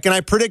Boston. And Mike and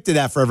I predicted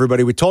that for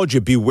everybody. We told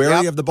you, be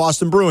wary of the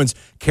Boston Bruins.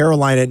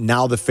 Carolina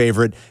now the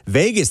favorite.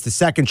 Vegas, the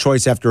second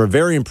choice after a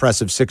very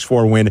impressive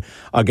 6-4 win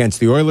against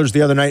the Oilers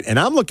the other night. And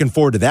I'm looking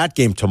forward to that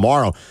game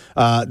tomorrow.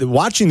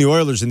 Watching the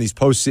Oilers in this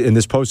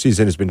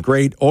postseason has been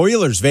great.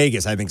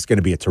 Oilers-Vegas, I think, is going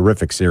to be a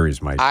terrific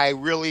series, Mike. I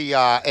really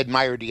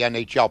admire the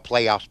NHL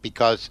playoffs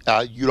because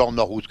you don't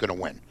know who's going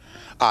to win.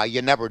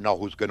 You never know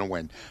who's going to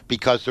win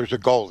because there's a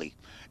goalie.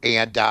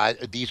 And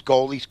these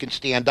goalies can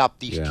stand up.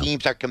 These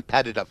teams are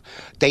competitive.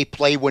 They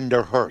play when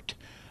they're hurt.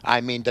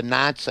 The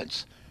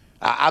nonsense.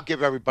 I'll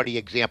give everybody an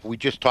example. We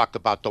just talked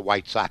about the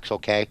White Sox,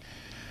 okay?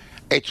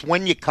 It's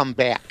when you come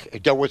back.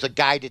 There was a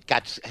guy that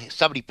got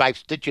 75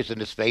 stitches in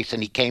his face,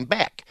 and he came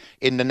back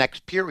in the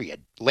next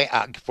period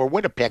for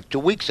Winnipeg 2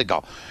 weeks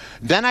ago.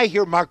 Then I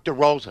hear Mark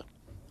DeRosa,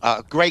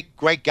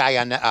 great guy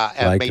on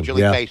Major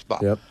League Baseball.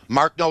 Yep.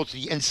 Mark knows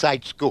the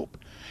inside scoop.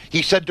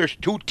 He said there's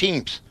 2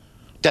 teams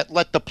that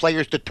let the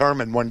players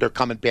determine when they're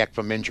coming back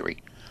from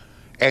injury.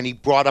 And he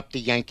brought up the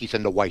Yankees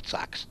and the White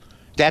Sox.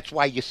 That's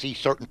why you see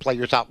certain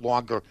players out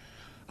longer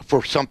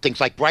for some things.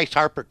 Like Bryce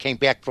Harper came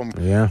back from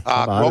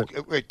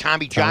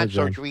Tommy John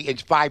surgery in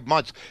 5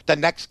 months. The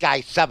next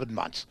guy, 7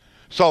 months.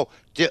 So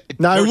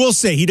now I will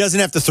say he doesn't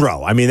have to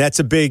throw. I mean, that's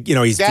a big,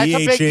 he's that's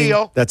DHing. A big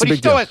deal. That's but a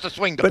big deal. He still has to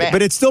swing the bat.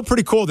 But it's still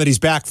pretty cool that he's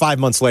back 5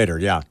 months later.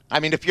 Yeah.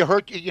 I mean, if you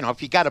hurt,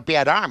 if you got a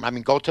bad arm,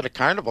 go to the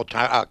carnival,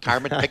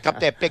 Carmen, pick up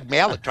that big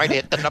mallet, try to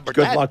hit the number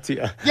 10. Good luck to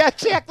you. Yeah,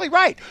 exactly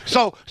right.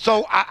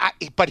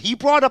 But he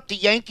brought up the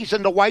Yankees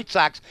and the White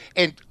Sox,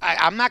 and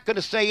I'm not going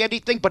to say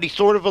anything, but he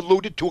sort of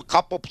alluded to a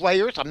couple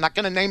players. I'm not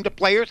going to name the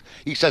players.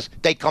 He says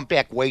they come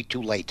back way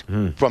too late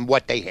from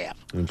what they have.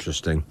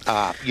 Interesting.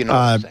 What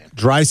I'm saying.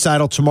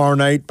 Draisaitl tomorrow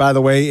night, by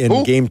the way,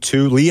 in Game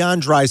 2.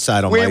 Leon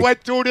Draisaitl. We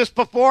went through this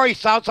before. He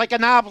sounds like a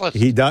novelist.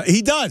 He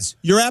does.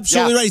 You're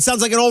absolutely right. He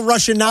sounds like an old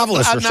Russian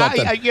novelist or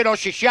something.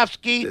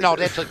 Shashevsky. No,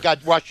 that's a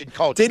good Russian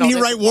coach. Didn't he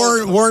write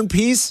War and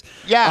Peace?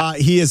 Yeah.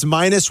 He is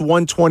minus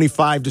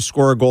 125 to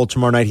score a goal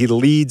tomorrow night. He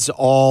leads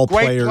all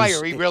players. Great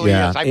player. He really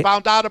is. I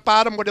found out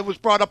about him when it was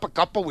brought up a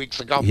couple weeks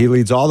ago. He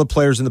leads all the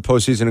players in the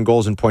postseason in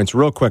goals and points.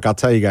 Real quick, I'll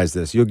tell you guys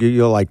this.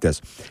 You'll like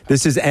this.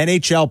 This is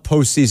NHL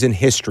postseason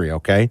history,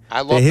 okay?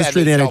 I love the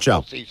history of the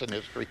NHL. Postseason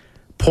history.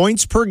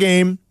 Points per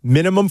game,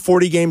 minimum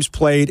 40 games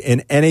played in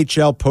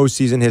NHL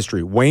postseason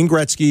history. Wayne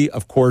Gretzky,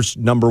 of course,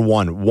 number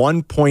 1,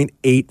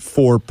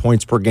 1.84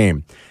 points per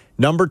game.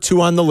 Number 2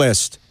 on the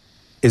list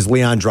is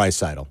Leon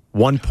Draisaitl,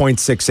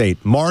 1.68.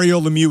 Mario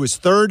Lemieux is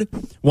third,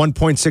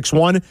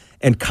 1.61,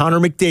 and Connor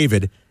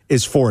McDavid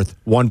is fourth,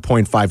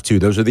 1.52.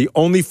 Those are the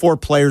only 4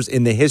 players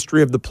in the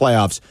history of the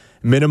playoffs,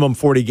 minimum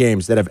 40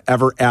 games, that have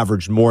ever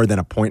averaged more than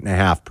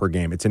 1.5 per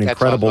game. It's an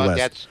incredible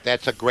list.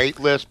 That's a great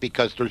list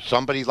because there's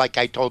somebody, like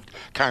I told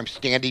Carm,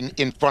 standing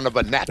in front of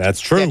a net. That's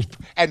true.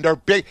 And they're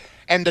big.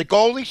 And the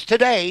goalies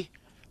today,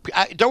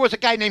 there was a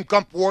guy named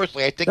Gump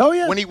Worsley, I think,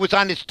 when he was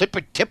on his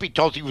tippy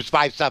toes, he was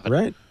 5'7".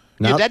 Right.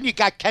 And then you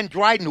got Ken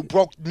Dryden, who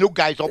broke new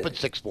guys open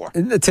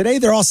 6'4". Today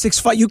they're all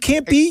 6'5". You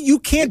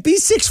can't be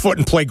 6 foot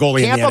and play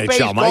goalie in the NHL, Tampa Bay's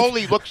Mike.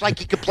 goalie looks like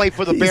he could play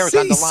for the Bears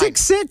on the line.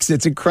 6'6".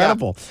 It's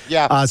incredible.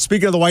 Yeah.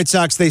 Speaking of the White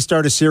Sox, they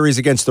start a series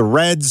against the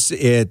Reds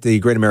at the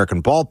Great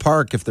American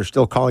Ballpark. If they're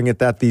still calling it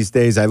that these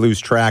days, I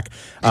lose track.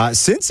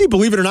 Cincy,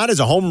 believe it or not,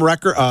 has a home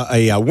record,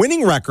 a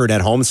winning record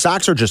at home. The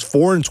Sox are just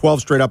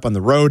 4-12 straight up on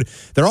the road.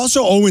 They're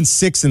also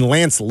 0-6 in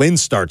Lance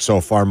Lynn's start so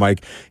far,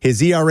 Mike.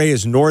 His ERA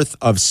is north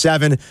of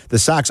 7. The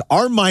Sox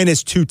are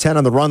minus 210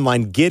 on the run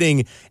line,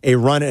 getting a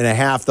run and a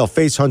half. They'll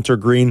face Hunter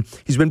Green.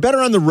 He's been better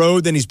on the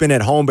road than he's been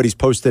at home, but he's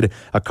posted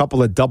a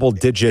couple of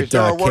double-digit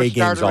K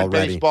games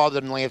already. Baseball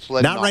than Lance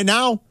Lynn? Not right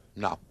now.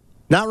 No.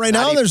 Not right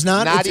now. There's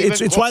not.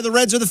 It's why the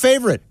Reds are the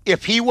favorite.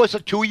 If he was a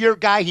 2-year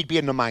guy, he'd be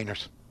in the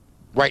minors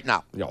right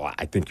now.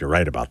 I think you're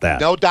right about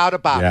that. No doubt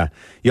about it.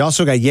 You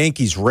also got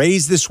Yankees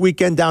Rays this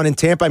weekend down in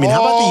Tampa. I mean,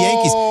 how about the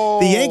Yankees?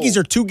 The Yankees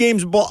are 2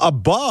 games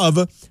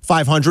above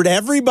 500.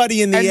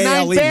 Everybody in the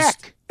AL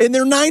East. And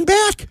they're 9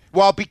 back.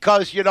 Well,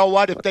 because you know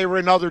what? If they were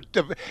another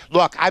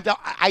look,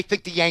 I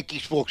think the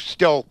Yankees will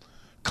still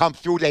come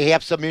through. They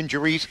have some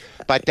injuries,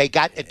 but they're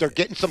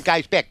getting some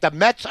guys back. The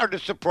Mets are the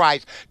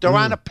surprise. They're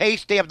on a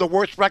pace. They have the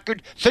worst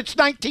record since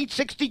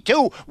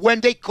 1962 when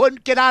they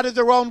couldn't get out of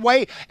their own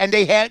way, and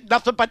they had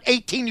nothing but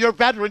 18-year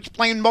veterans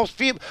playing most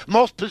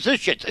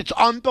positions. It's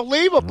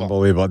unbelievable.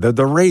 Unbelievable.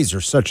 The Rays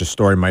are such a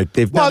story, Mike.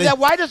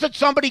 Why doesn't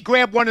somebody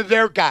grab one of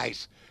their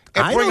guys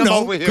and bring them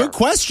over here? Good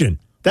question.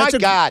 That's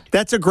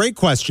a great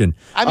question.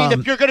 I mean,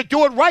 if you're going to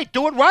do it right,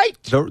 do it right.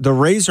 The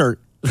Rays are,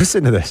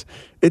 listen to this.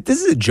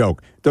 This is a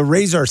joke. The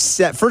Rays are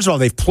set. First of all,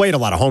 they've played a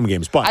lot of home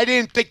games, but I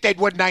didn't think they'd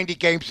win 90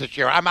 games this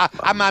year. I'm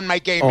on my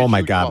game. Oh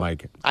my God,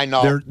 Mike! I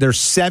know they're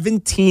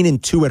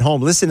 17-2 at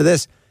home. Listen to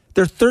this.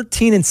 They're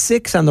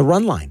 13-6 on the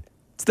run line.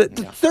 It's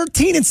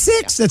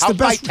 13-6. That's the best. How's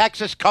my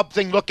Texas Cub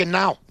thing looking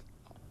now?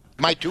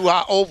 My 2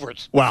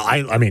 overs. Well,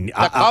 I mean,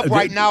 the Cub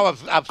right now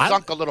have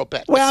sunk a little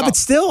bit. Well, but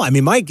still, I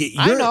mean, Mike,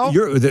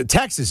 the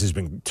Texas has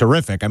been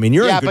terrific. I mean,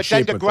 you're in good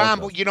shape. Yeah, but then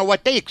DeGrom, you know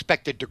what? They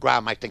expected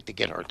DeGrom, I think, to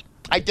get hurt.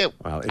 I do.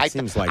 Well, it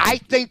seems like I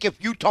think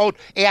if you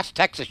ask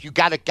Texas, you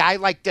got a guy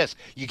like this,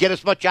 you get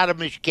as much out of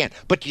him as you can.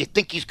 But do you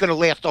think he's going to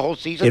last the whole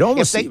season?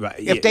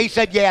 If they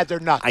said, they're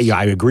nuts.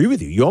 I agree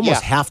with you. You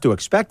almost have to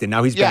expect it.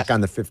 Now he's back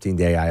on the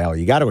 15-day IL.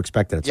 You got to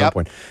expect it at some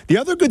point. The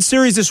other good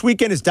series this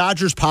weekend is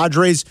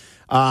Dodgers-Padres.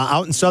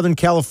 Out in Southern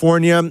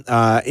California,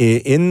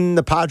 in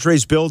the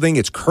Padres building.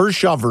 It's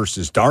Kershaw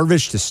versus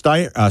Darvish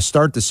to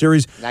start the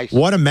series. Nice.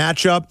 What a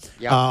matchup.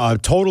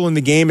 Total in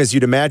the game, as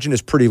you'd imagine,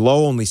 is pretty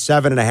low, only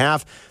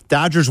 7.5.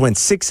 Dodgers went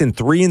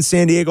 6-3 in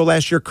San Diego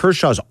last year.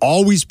 Kershaw's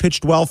always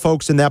pitched well,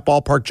 folks, in that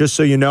ballpark, just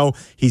so you know.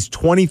 He's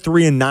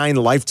 23-9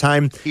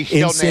 lifetime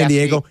in San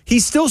Diego.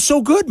 He's still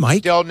so good, Mike.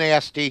 Still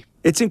nasty.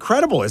 It's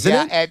incredible, isn't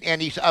it? Yeah,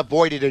 and he's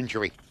avoided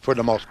injury for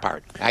the most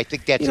part. I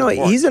think that's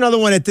important. He's another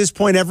one at this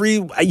point.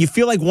 You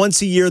feel like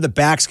once a year the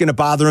back's going to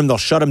bother him. They'll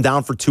shut him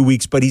down for 2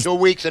 weeks, but he's 2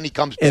 weeks and he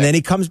comes back. And then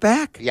he comes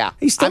back. Yeah.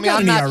 He's still got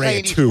I'm an not ERA saying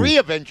at he's 2. free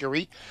of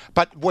injury,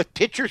 but with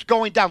pitchers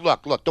going down,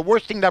 look, the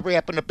worst thing that ever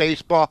happened to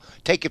baseball,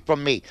 take it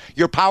from me.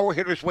 Your power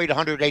hitters weighed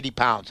 180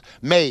 pounds.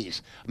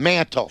 Mays,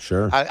 Mantle,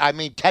 sure.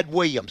 Ted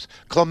Williams,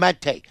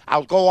 Clemente.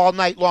 I'll go all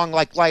night long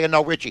like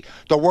Lionel Richie.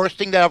 The worst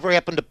thing that ever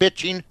happened to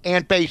pitching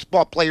and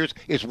baseball players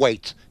is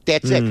weights.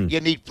 That's it.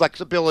 You need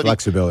flexibility.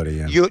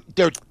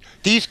 Yeah.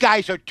 These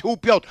guys are too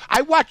built.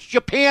 I watched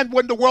Japan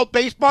win the World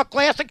Baseball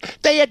Classic.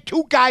 They had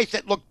 2 guys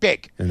that looked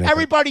big.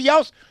 Everybody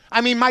else,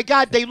 my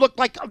God, they look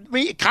like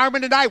me,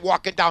 Carmen and I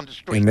walking down the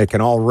street. And they can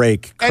all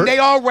rake. They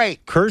all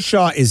rake.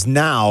 Kershaw is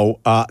now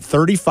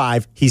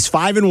 35. He's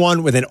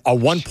 5-1 with a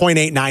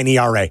 1.89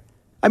 ERA.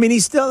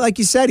 He's still, like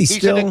you said, he's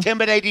still an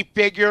intimidating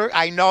figure.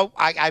 I know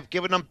I've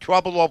given him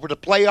trouble over the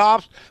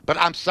playoffs, but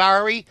I'm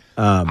sorry.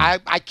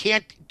 I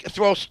can't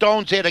throw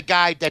stones at a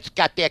guy that's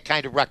got that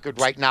kind of record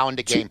right now in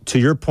the game. To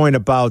your point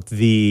about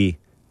the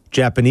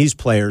Japanese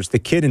players, the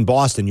kid in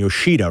Boston,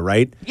 Yoshida,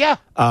 right? Yeah.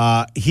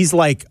 He's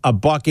like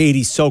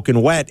 $180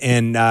 soaking wet,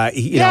 and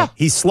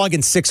he's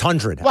slugging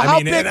 600. Well,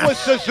 how big was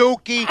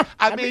Suzuki?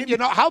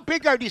 How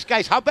big are these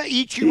guys? How about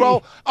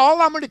Ichiro?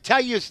 All I'm going to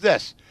tell you is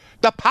this.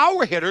 The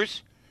power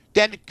hitters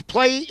that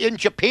play in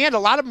Japan, a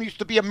lot of them used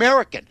to be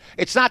American.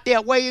 It's not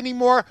that way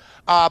anymore,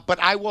 but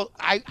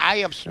I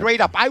am straight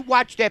up. I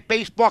watched that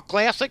baseball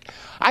classic.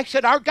 I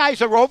said, our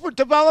guys are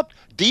overdeveloped.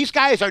 These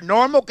guys are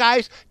normal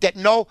guys that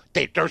know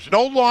there's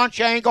no launch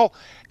angle.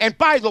 And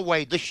by the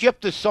way, the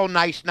shift is so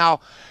nice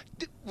now.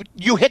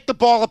 You hit the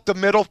ball up the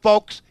middle,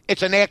 folks.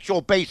 It's an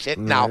actual base hit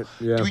now.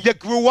 Yeah. You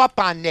grew up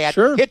on that.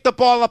 Sure. Hit the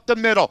ball up the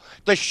middle.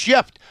 The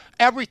shift.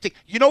 Everything.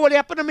 You know what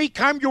happened to me,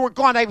 Carm? You were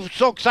gone. I was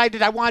so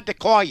excited I wanted to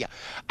call you.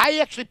 I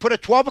actually put a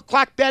 12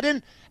 o'clock bet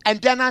in,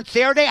 and then on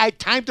Saturday I had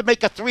time to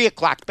make a 3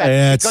 o'clock bet.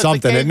 It's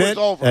something, isn't it?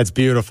 Over. That's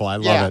beautiful. I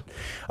love it.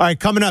 All right,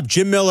 coming up,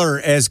 Jim Miller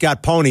has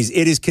got ponies.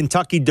 It is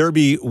Kentucky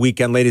Derby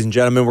weekend, ladies and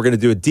gentlemen. We're going to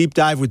do a deep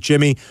dive with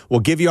Jimmy. We'll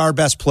give you our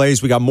best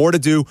plays. We got more to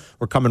do.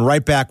 We're coming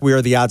right back. We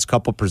are the Odds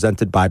Couple,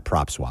 presented by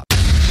PropSwap.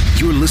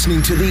 You're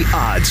listening to The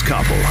Odds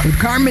Couple with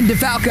Carmen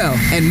DeFalco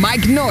and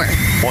Mike North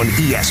on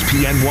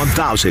ESPN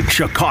 1000,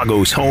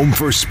 Chicago's home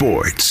for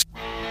sports.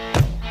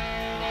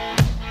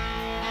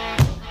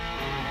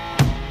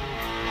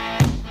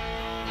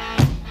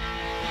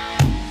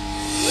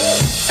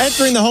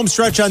 Entering the home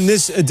stretch on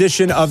this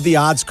edition of The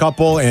Odds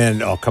Couple,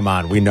 and come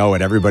on, we know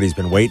it. Everybody's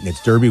been waiting.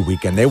 It's Derby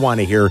weekend. They want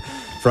to hear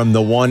from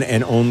the one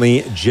and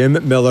only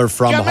Jim Miller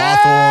from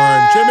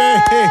Hawthorne. Jimmy!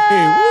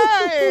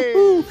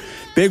 Woo-hoo-hoo.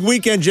 Big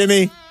weekend,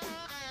 Jimmy.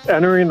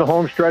 Entering the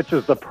home stretch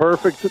is the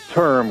perfect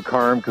term,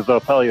 Carm, because I'll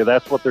tell you,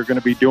 that's what they're going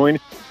to be doing.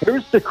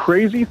 Here's the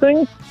crazy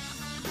thing.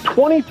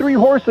 23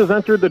 horses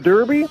entered the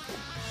Derby.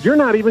 You're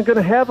not even going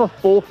to have a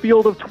full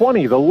field of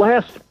 20. The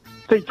last,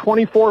 say,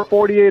 24,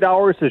 48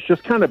 hours has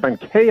just kind of been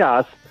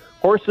chaos.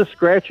 Horses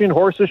scratching,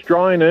 horses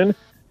drawing in.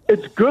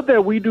 It's good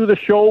that we do the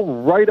show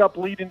right up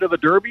leading to the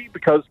Derby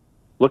because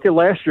look at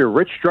last year.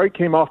 Rich Strike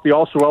came off the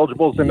also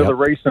eligibles into the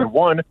race and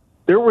won.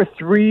 There were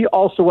 3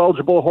 also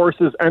eligible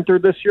horses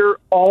entered this year.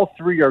 All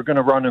 3 are going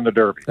to run in the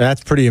Derby.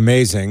 That's pretty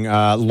amazing.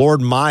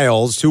 Lord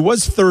Miles, who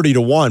was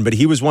 30-1, but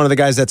he was one of the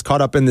guys that's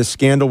caught up in this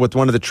scandal with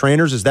one of the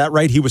trainers. Is that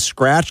right? He was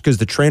scratched because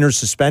the trainer's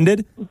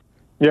suspended?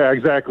 Yeah,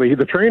 exactly.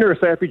 The trainer,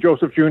 Saffie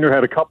Joseph Jr.,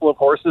 had a couple of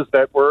horses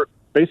that were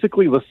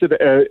basically listed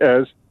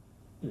as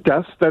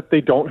deaths that they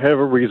don't have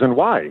a reason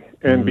why.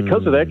 And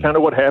because of that, kind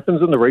of what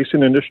happens in the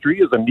racing industry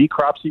is a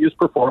necropsy is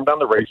performed on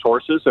the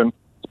racehorses, and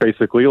it's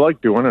basically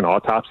like doing an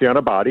autopsy on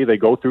a body. They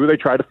go through, they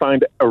try to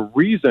find a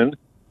reason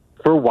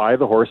for why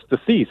the horse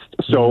deceased.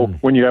 So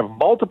when you have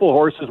multiple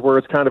horses where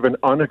it's kind of an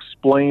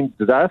unexplained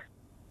death,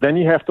 then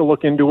you have to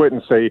look into it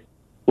and say,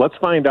 let's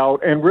find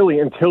out. And really,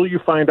 until you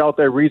find out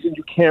that reason,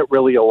 you can't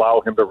really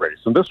allow him to race.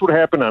 And this would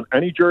happen on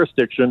any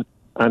jurisdiction,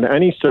 on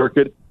any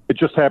circuit. It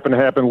just happened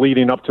to happen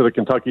leading up to the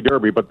Kentucky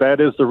Derby, but that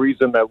is the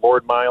reason that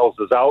Lord Miles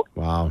is out.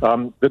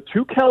 Wow. The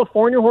 2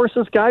 California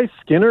horses, guys,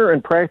 Skinner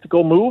and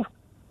Practical Move,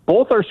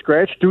 both are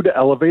scratched due to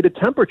elevated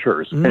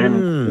temperatures.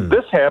 And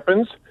this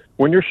happens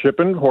when you're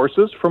shipping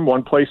horses from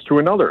one place to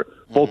another.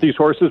 Both these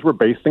horses were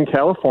based in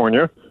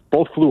California.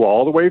 Both flew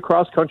all the way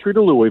across country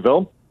to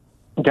Louisville,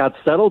 got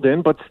settled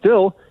in, but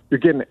still, you're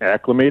getting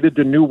acclimated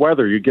to new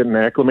weather. You're getting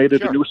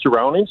acclimated to new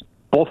surroundings.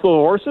 Both of the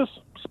horses,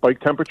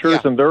 spike temperatures,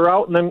 and they're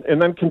out,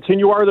 and then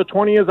Continuar, the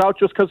 20, is out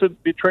just because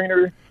the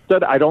trainer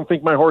said, I don't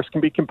think my horse can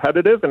be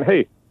competitive. And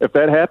hey, if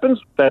that happens,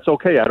 that's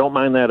okay. I don't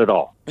mind that at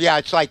all. Yeah,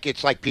 it's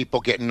like people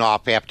getting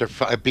off after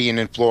being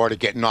in Florida,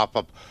 getting off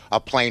a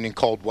plane in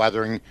cold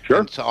weather, and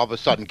so all of a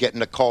sudden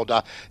getting a cold.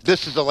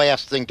 This is the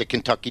last thing the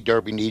Kentucky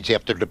Derby needs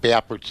after the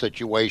Baffert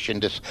situation,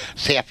 this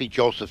Saffie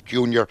Joseph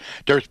Jr.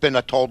 There's been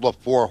a total of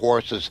 4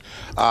 horses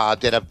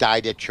that have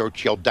died at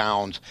Churchill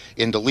Downs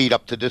in the lead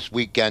up to this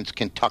weekend's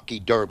Kentucky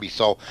Derby.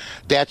 So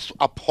that's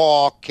a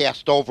pall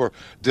cast over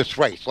this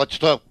race. Let's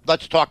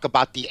talk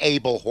about the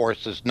able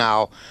horses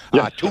now.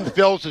 2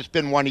 fills Charles has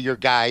been one of your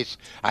guys.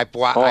 I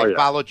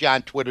followed you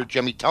on Twitter,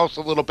 Jimmy. Tell us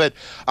a little bit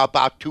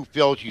about Two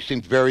Phils. You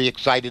seem very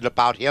excited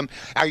about him.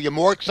 Are you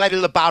more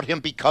excited about him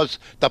because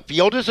the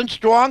field isn't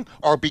strong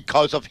or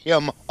because of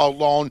him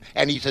alone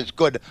and he's as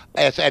good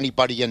as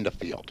anybody in the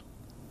field?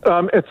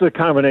 It's a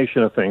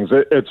combination of things.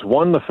 It's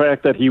one, the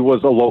fact that he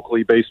was a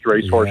locally based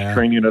racehorse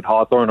training at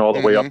Hawthorne all the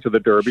way up to the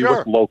Derby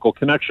with local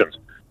connections.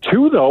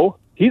 Two, though,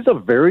 he's a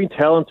very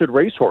talented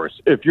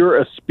racehorse. If you're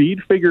a speed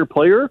figure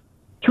player,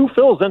 Two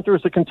Phils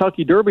enters the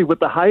Kentucky Derby with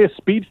the highest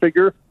speed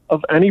figure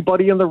of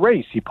anybody in the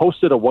race. He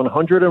posted a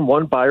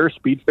 101 Beyer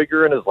speed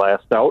figure in his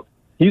last out.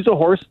 He's a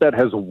horse that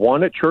has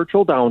won at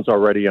Churchill Downs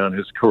already on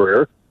his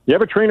career. You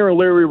have a trainer,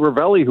 Larry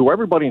Ravelli, who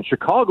everybody in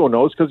Chicago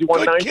knows because he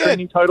won 9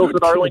 training titles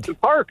at Arlington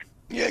Park.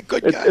 Yeah,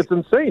 good guy. It's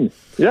insane.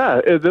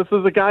 Yeah, this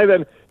is a guy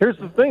that, here's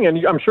the thing,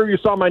 and I'm sure you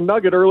saw my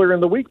nugget earlier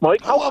in the week,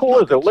 Mike. How cool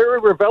is it? Larry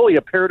Ravelli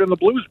appeared in the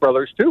Blues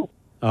Brothers, too.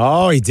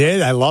 Oh, he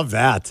did? I love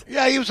that.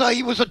 Yeah, he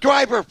was a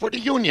driver for the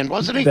Union,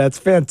 wasn't he? That's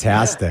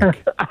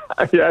fantastic.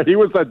 Yeah, he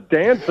was a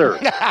dancer.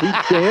 He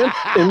danced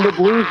in the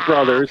Blues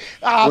Brothers.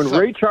 Awesome. When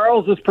Ray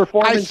Charles is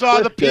performing, I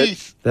saw the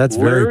piece. That's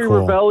very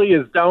cool. Larry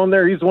Ravelli is down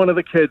there. He's one of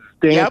the kids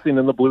dancing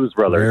in the Blues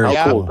Brothers.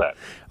 How cool is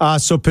that?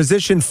 So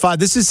position 5,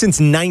 this is since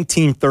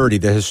 1930,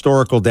 the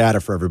historical data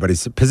for everybody.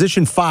 So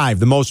position 5,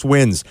 the most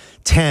wins,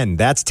 10.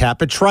 That's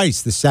Tapit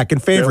Trice, the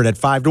second favorite at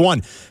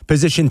 5-1.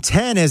 Position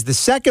 10 has the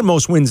second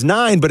most wins,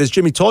 9. But as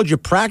Jimmy told you,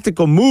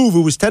 Practical Move,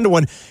 who was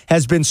 10-1,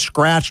 has been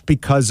scratched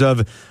because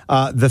of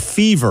the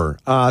fever.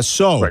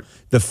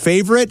 The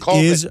favorite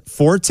is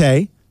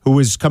Forte, who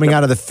is coming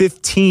out of the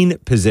 15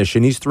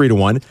 position. He's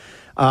 3-1.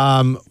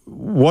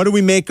 What do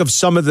we make of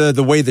some of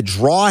the way the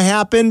draw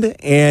happened,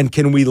 and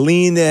can we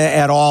lean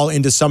at all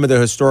into some of the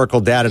historical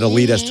data to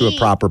lead us to a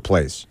proper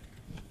place?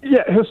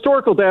 Yeah,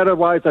 historical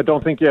data-wise, I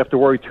don't think you have to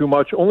worry too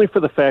much, only for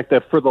the fact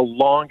that for the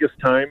longest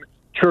time,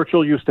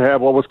 Churchill used to have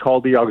what was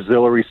called the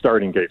auxiliary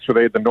starting gate. So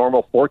they had the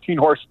normal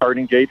 14-horse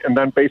starting gate and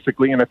then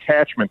basically an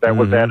attachment that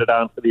was added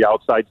on for the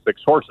outside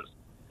 6 horses.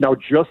 Now,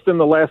 just in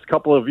the last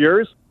couple of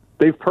years,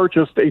 they've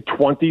purchased a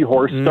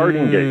 20-horse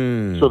starting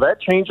gate. So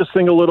that changes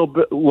things a little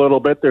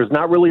bit. There's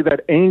not really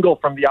that angle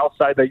from the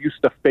outside that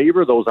used to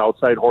favor those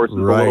outside horses a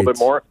little bit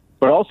more.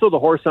 But also the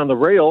horse on the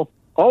rail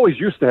always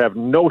used to have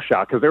no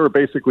shot because they were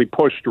basically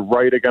pushed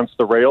right against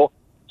the rail.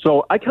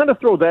 So I kind of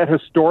throw that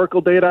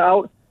historical data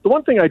out. The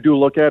one thing I do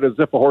look at is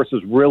if a horse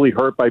is really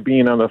hurt by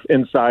being on the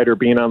inside or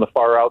being on the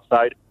far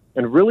outside.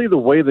 And really the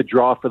way the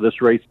draw for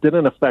this race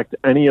didn't affect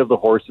any of the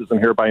horses in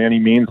here by any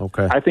means.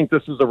 Okay. I think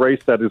this is a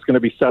race that is going to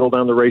be settled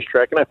on the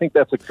racetrack, and I think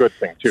that's a good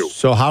thing, too.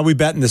 So how are we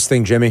betting this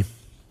thing, Jimmy?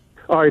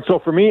 All right, so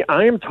for me,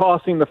 I am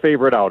tossing the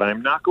favorite out.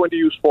 I'm not going to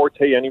use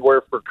Forte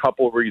anywhere for a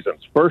couple of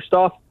reasons. First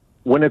off,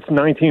 when it's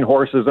 19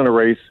 horses in a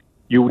race,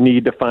 you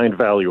need to find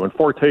value. And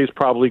Forte is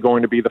probably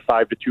going to be the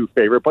 5-2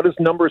 favorite, but his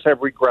numbers have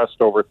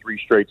regressed over 3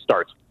 straight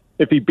starts.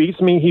 If he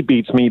beats me, he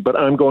beats me, but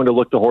I'm going to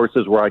look to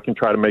horses where I can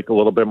try to make a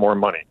little bit more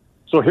money.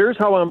 So here's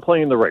how I'm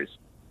playing the race.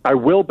 I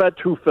will bet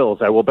Two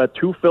Phils. I will bet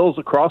Two Phils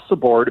across the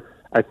board.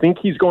 I think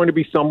he's going to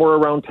be somewhere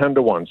around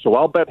 10-1. So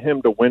I'll bet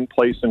him to win,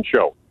 place, and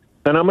show.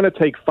 Then I'm going to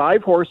take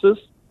 5 horses,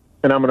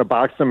 and I'm going to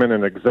box them in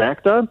an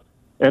exacta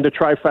and a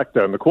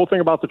trifecta. And the cool thing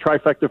about the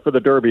trifecta for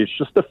the Derby is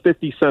just a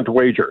 50-cent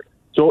wager.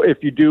 So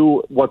if you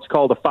do what's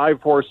called a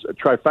 5-horse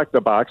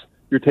trifecta box,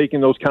 you're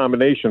taking those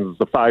combinations.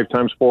 The 5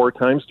 times 4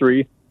 times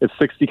 3. It's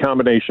 60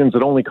 combinations.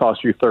 It only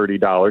costs you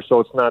 $30, so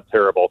it's not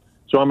terrible.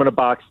 So I'm going to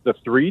box the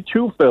 3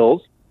 Two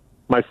Phils.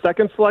 My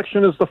second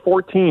selection is the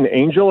 14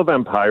 Angel of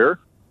Empire.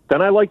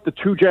 Then I like the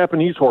 2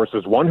 Japanese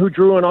horses, one who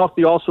drew in off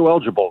the also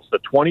eligibles, the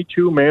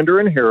 22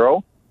 Mandarin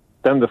Hero,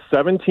 then the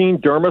 17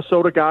 Derma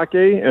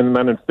Sotogake, and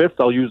then in 5th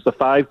I'll use the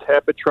 5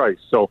 Tapit Trice.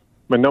 So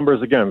my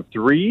numbers again,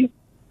 3,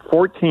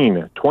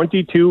 14,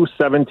 22,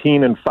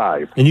 17, and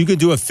 5. And you could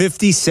do a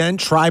 50-cent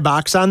try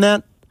box on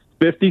that?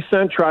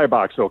 50-cent try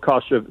box. It'll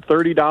cost you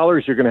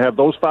 $30. You're going to have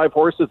those 5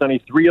 horses. Any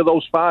 3 of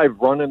those 5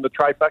 run in the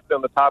trifecta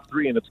in the top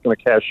 3, and it's going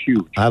to cash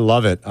huge. I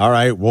love it. All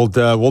right, we'll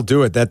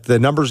do it. That the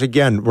numbers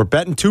again. We're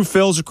betting Two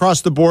Phils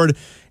across the board,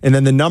 and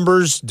then the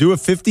numbers do a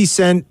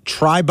 50-cent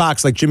try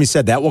box, like Jimmy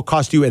said. That will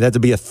cost you. That to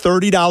be a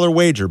 $30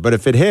 wager, but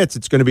if it hits,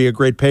 it's going to be a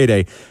great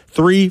payday.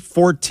 3,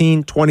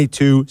 14,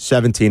 22,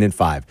 17, and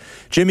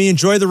 5. Jimmy,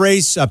 enjoy the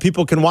race.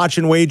 People can watch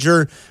and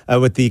wager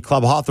with the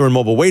Club Hawthorne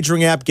mobile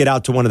wagering app. Get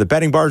out to one of the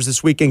betting bars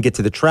this weekend. Get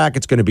to the track.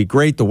 It's going to be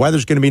great. The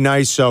weather's going to be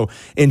nice. So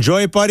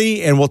enjoy it,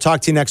 buddy, and we'll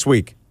talk to you next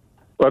week.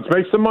 Let's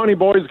make some money,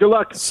 boys. Good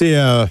luck. See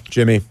ya,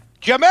 Jimmy.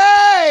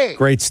 Jimmy!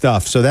 Great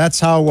stuff. So that's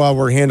how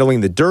we're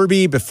handling the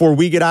Derby. Before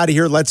we get out of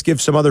here, let's give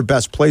some other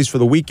best plays for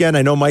the weekend.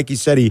 I know Mikey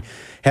said he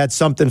had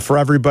something for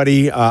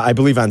everybody, I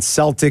believe, on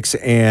Celtics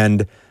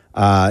and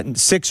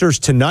Sixers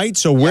tonight.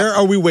 So where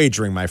are we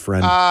wagering, my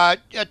friend?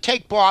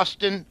 Take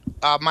Boston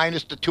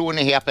minus the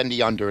 2.5 and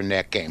the under in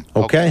that game.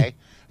 Okay.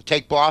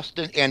 Take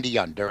Boston and the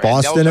under.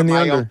 Boston and the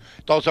under.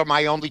 Those are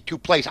my only 2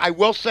 plays. I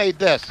will say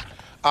this.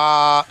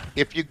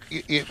 If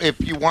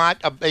you want,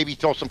 maybe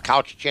throw some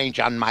couch change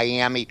on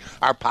Miami.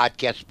 Our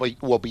podcast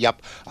will be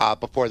up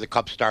before the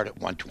Cubs start at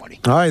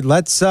 1:20. All right,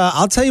 let's.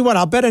 I'll tell you what.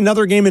 I'll bet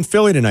another game in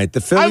Philly tonight.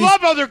 The Phillies. I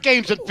love other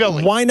games in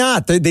Philly. Why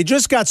not? They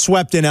just got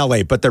swept in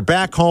L.A., but they're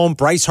back home.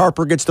 Bryce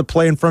Harper gets to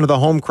play in front of the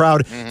home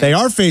crowd. Mm-hmm. They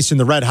are facing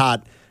the red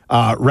hot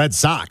Red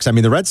Sox. I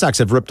mean, the Red Sox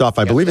have ripped off.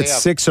 I believe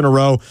it's 6 in a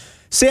row.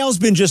 Sale's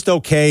been just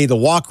okay. The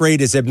walk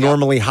rate is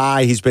abnormally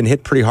high. He's been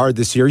hit pretty hard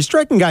this year. He's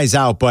striking guys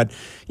out, but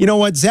you know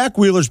what? Zach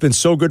Wheeler's been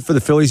so good for the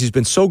Phillies. He's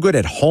been so good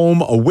at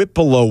home. A whip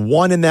below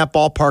 1 in that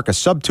ballpark, a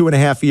sub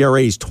 2.5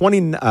 ERA. He's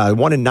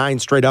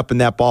 1-9 straight up in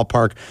that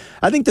ballpark.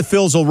 I think the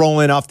Phils will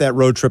roll in off that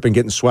road trip and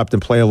getting swept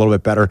and play a little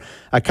bit better.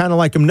 I kind of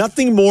like him.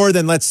 Nothing more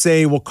than, let's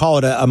say, we'll call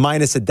it a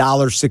minus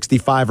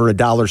 $1.65 or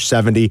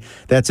 $1.70.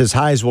 That's as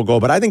high as we'll go.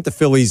 But I think the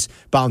Phillies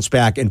bounce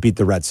back and beat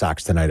the Red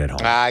Sox tonight at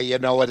home. You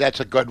know what? That's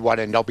a good one,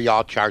 and they'll be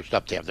all charged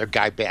up to have their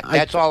guy back.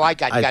 That's all I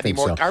got. You got any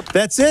more carpet?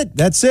 That's it.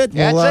 That's it,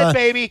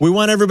 baby. We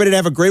want everybody to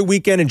have a great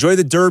weekend. Enjoy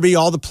the Derby,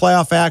 all the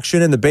playoff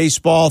action and the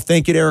baseball.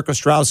 Thank you to Eric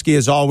Ostrowski,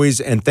 as always,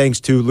 and thanks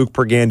to Luke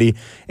Pergande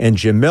and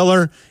Jim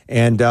Miller.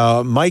 And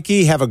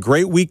Mikey, have a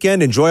great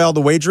weekend. Enjoy all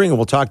the wagering, and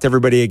we'll talk to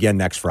everybody again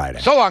next Friday.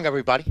 So long,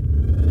 everybody.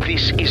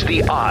 This is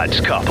The Odds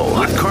Couple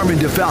with Carmen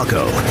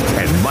DeFalco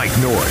and Mike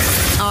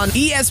North. On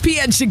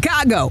ESPN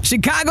Chicago,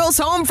 Chicago's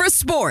home for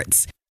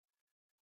sports.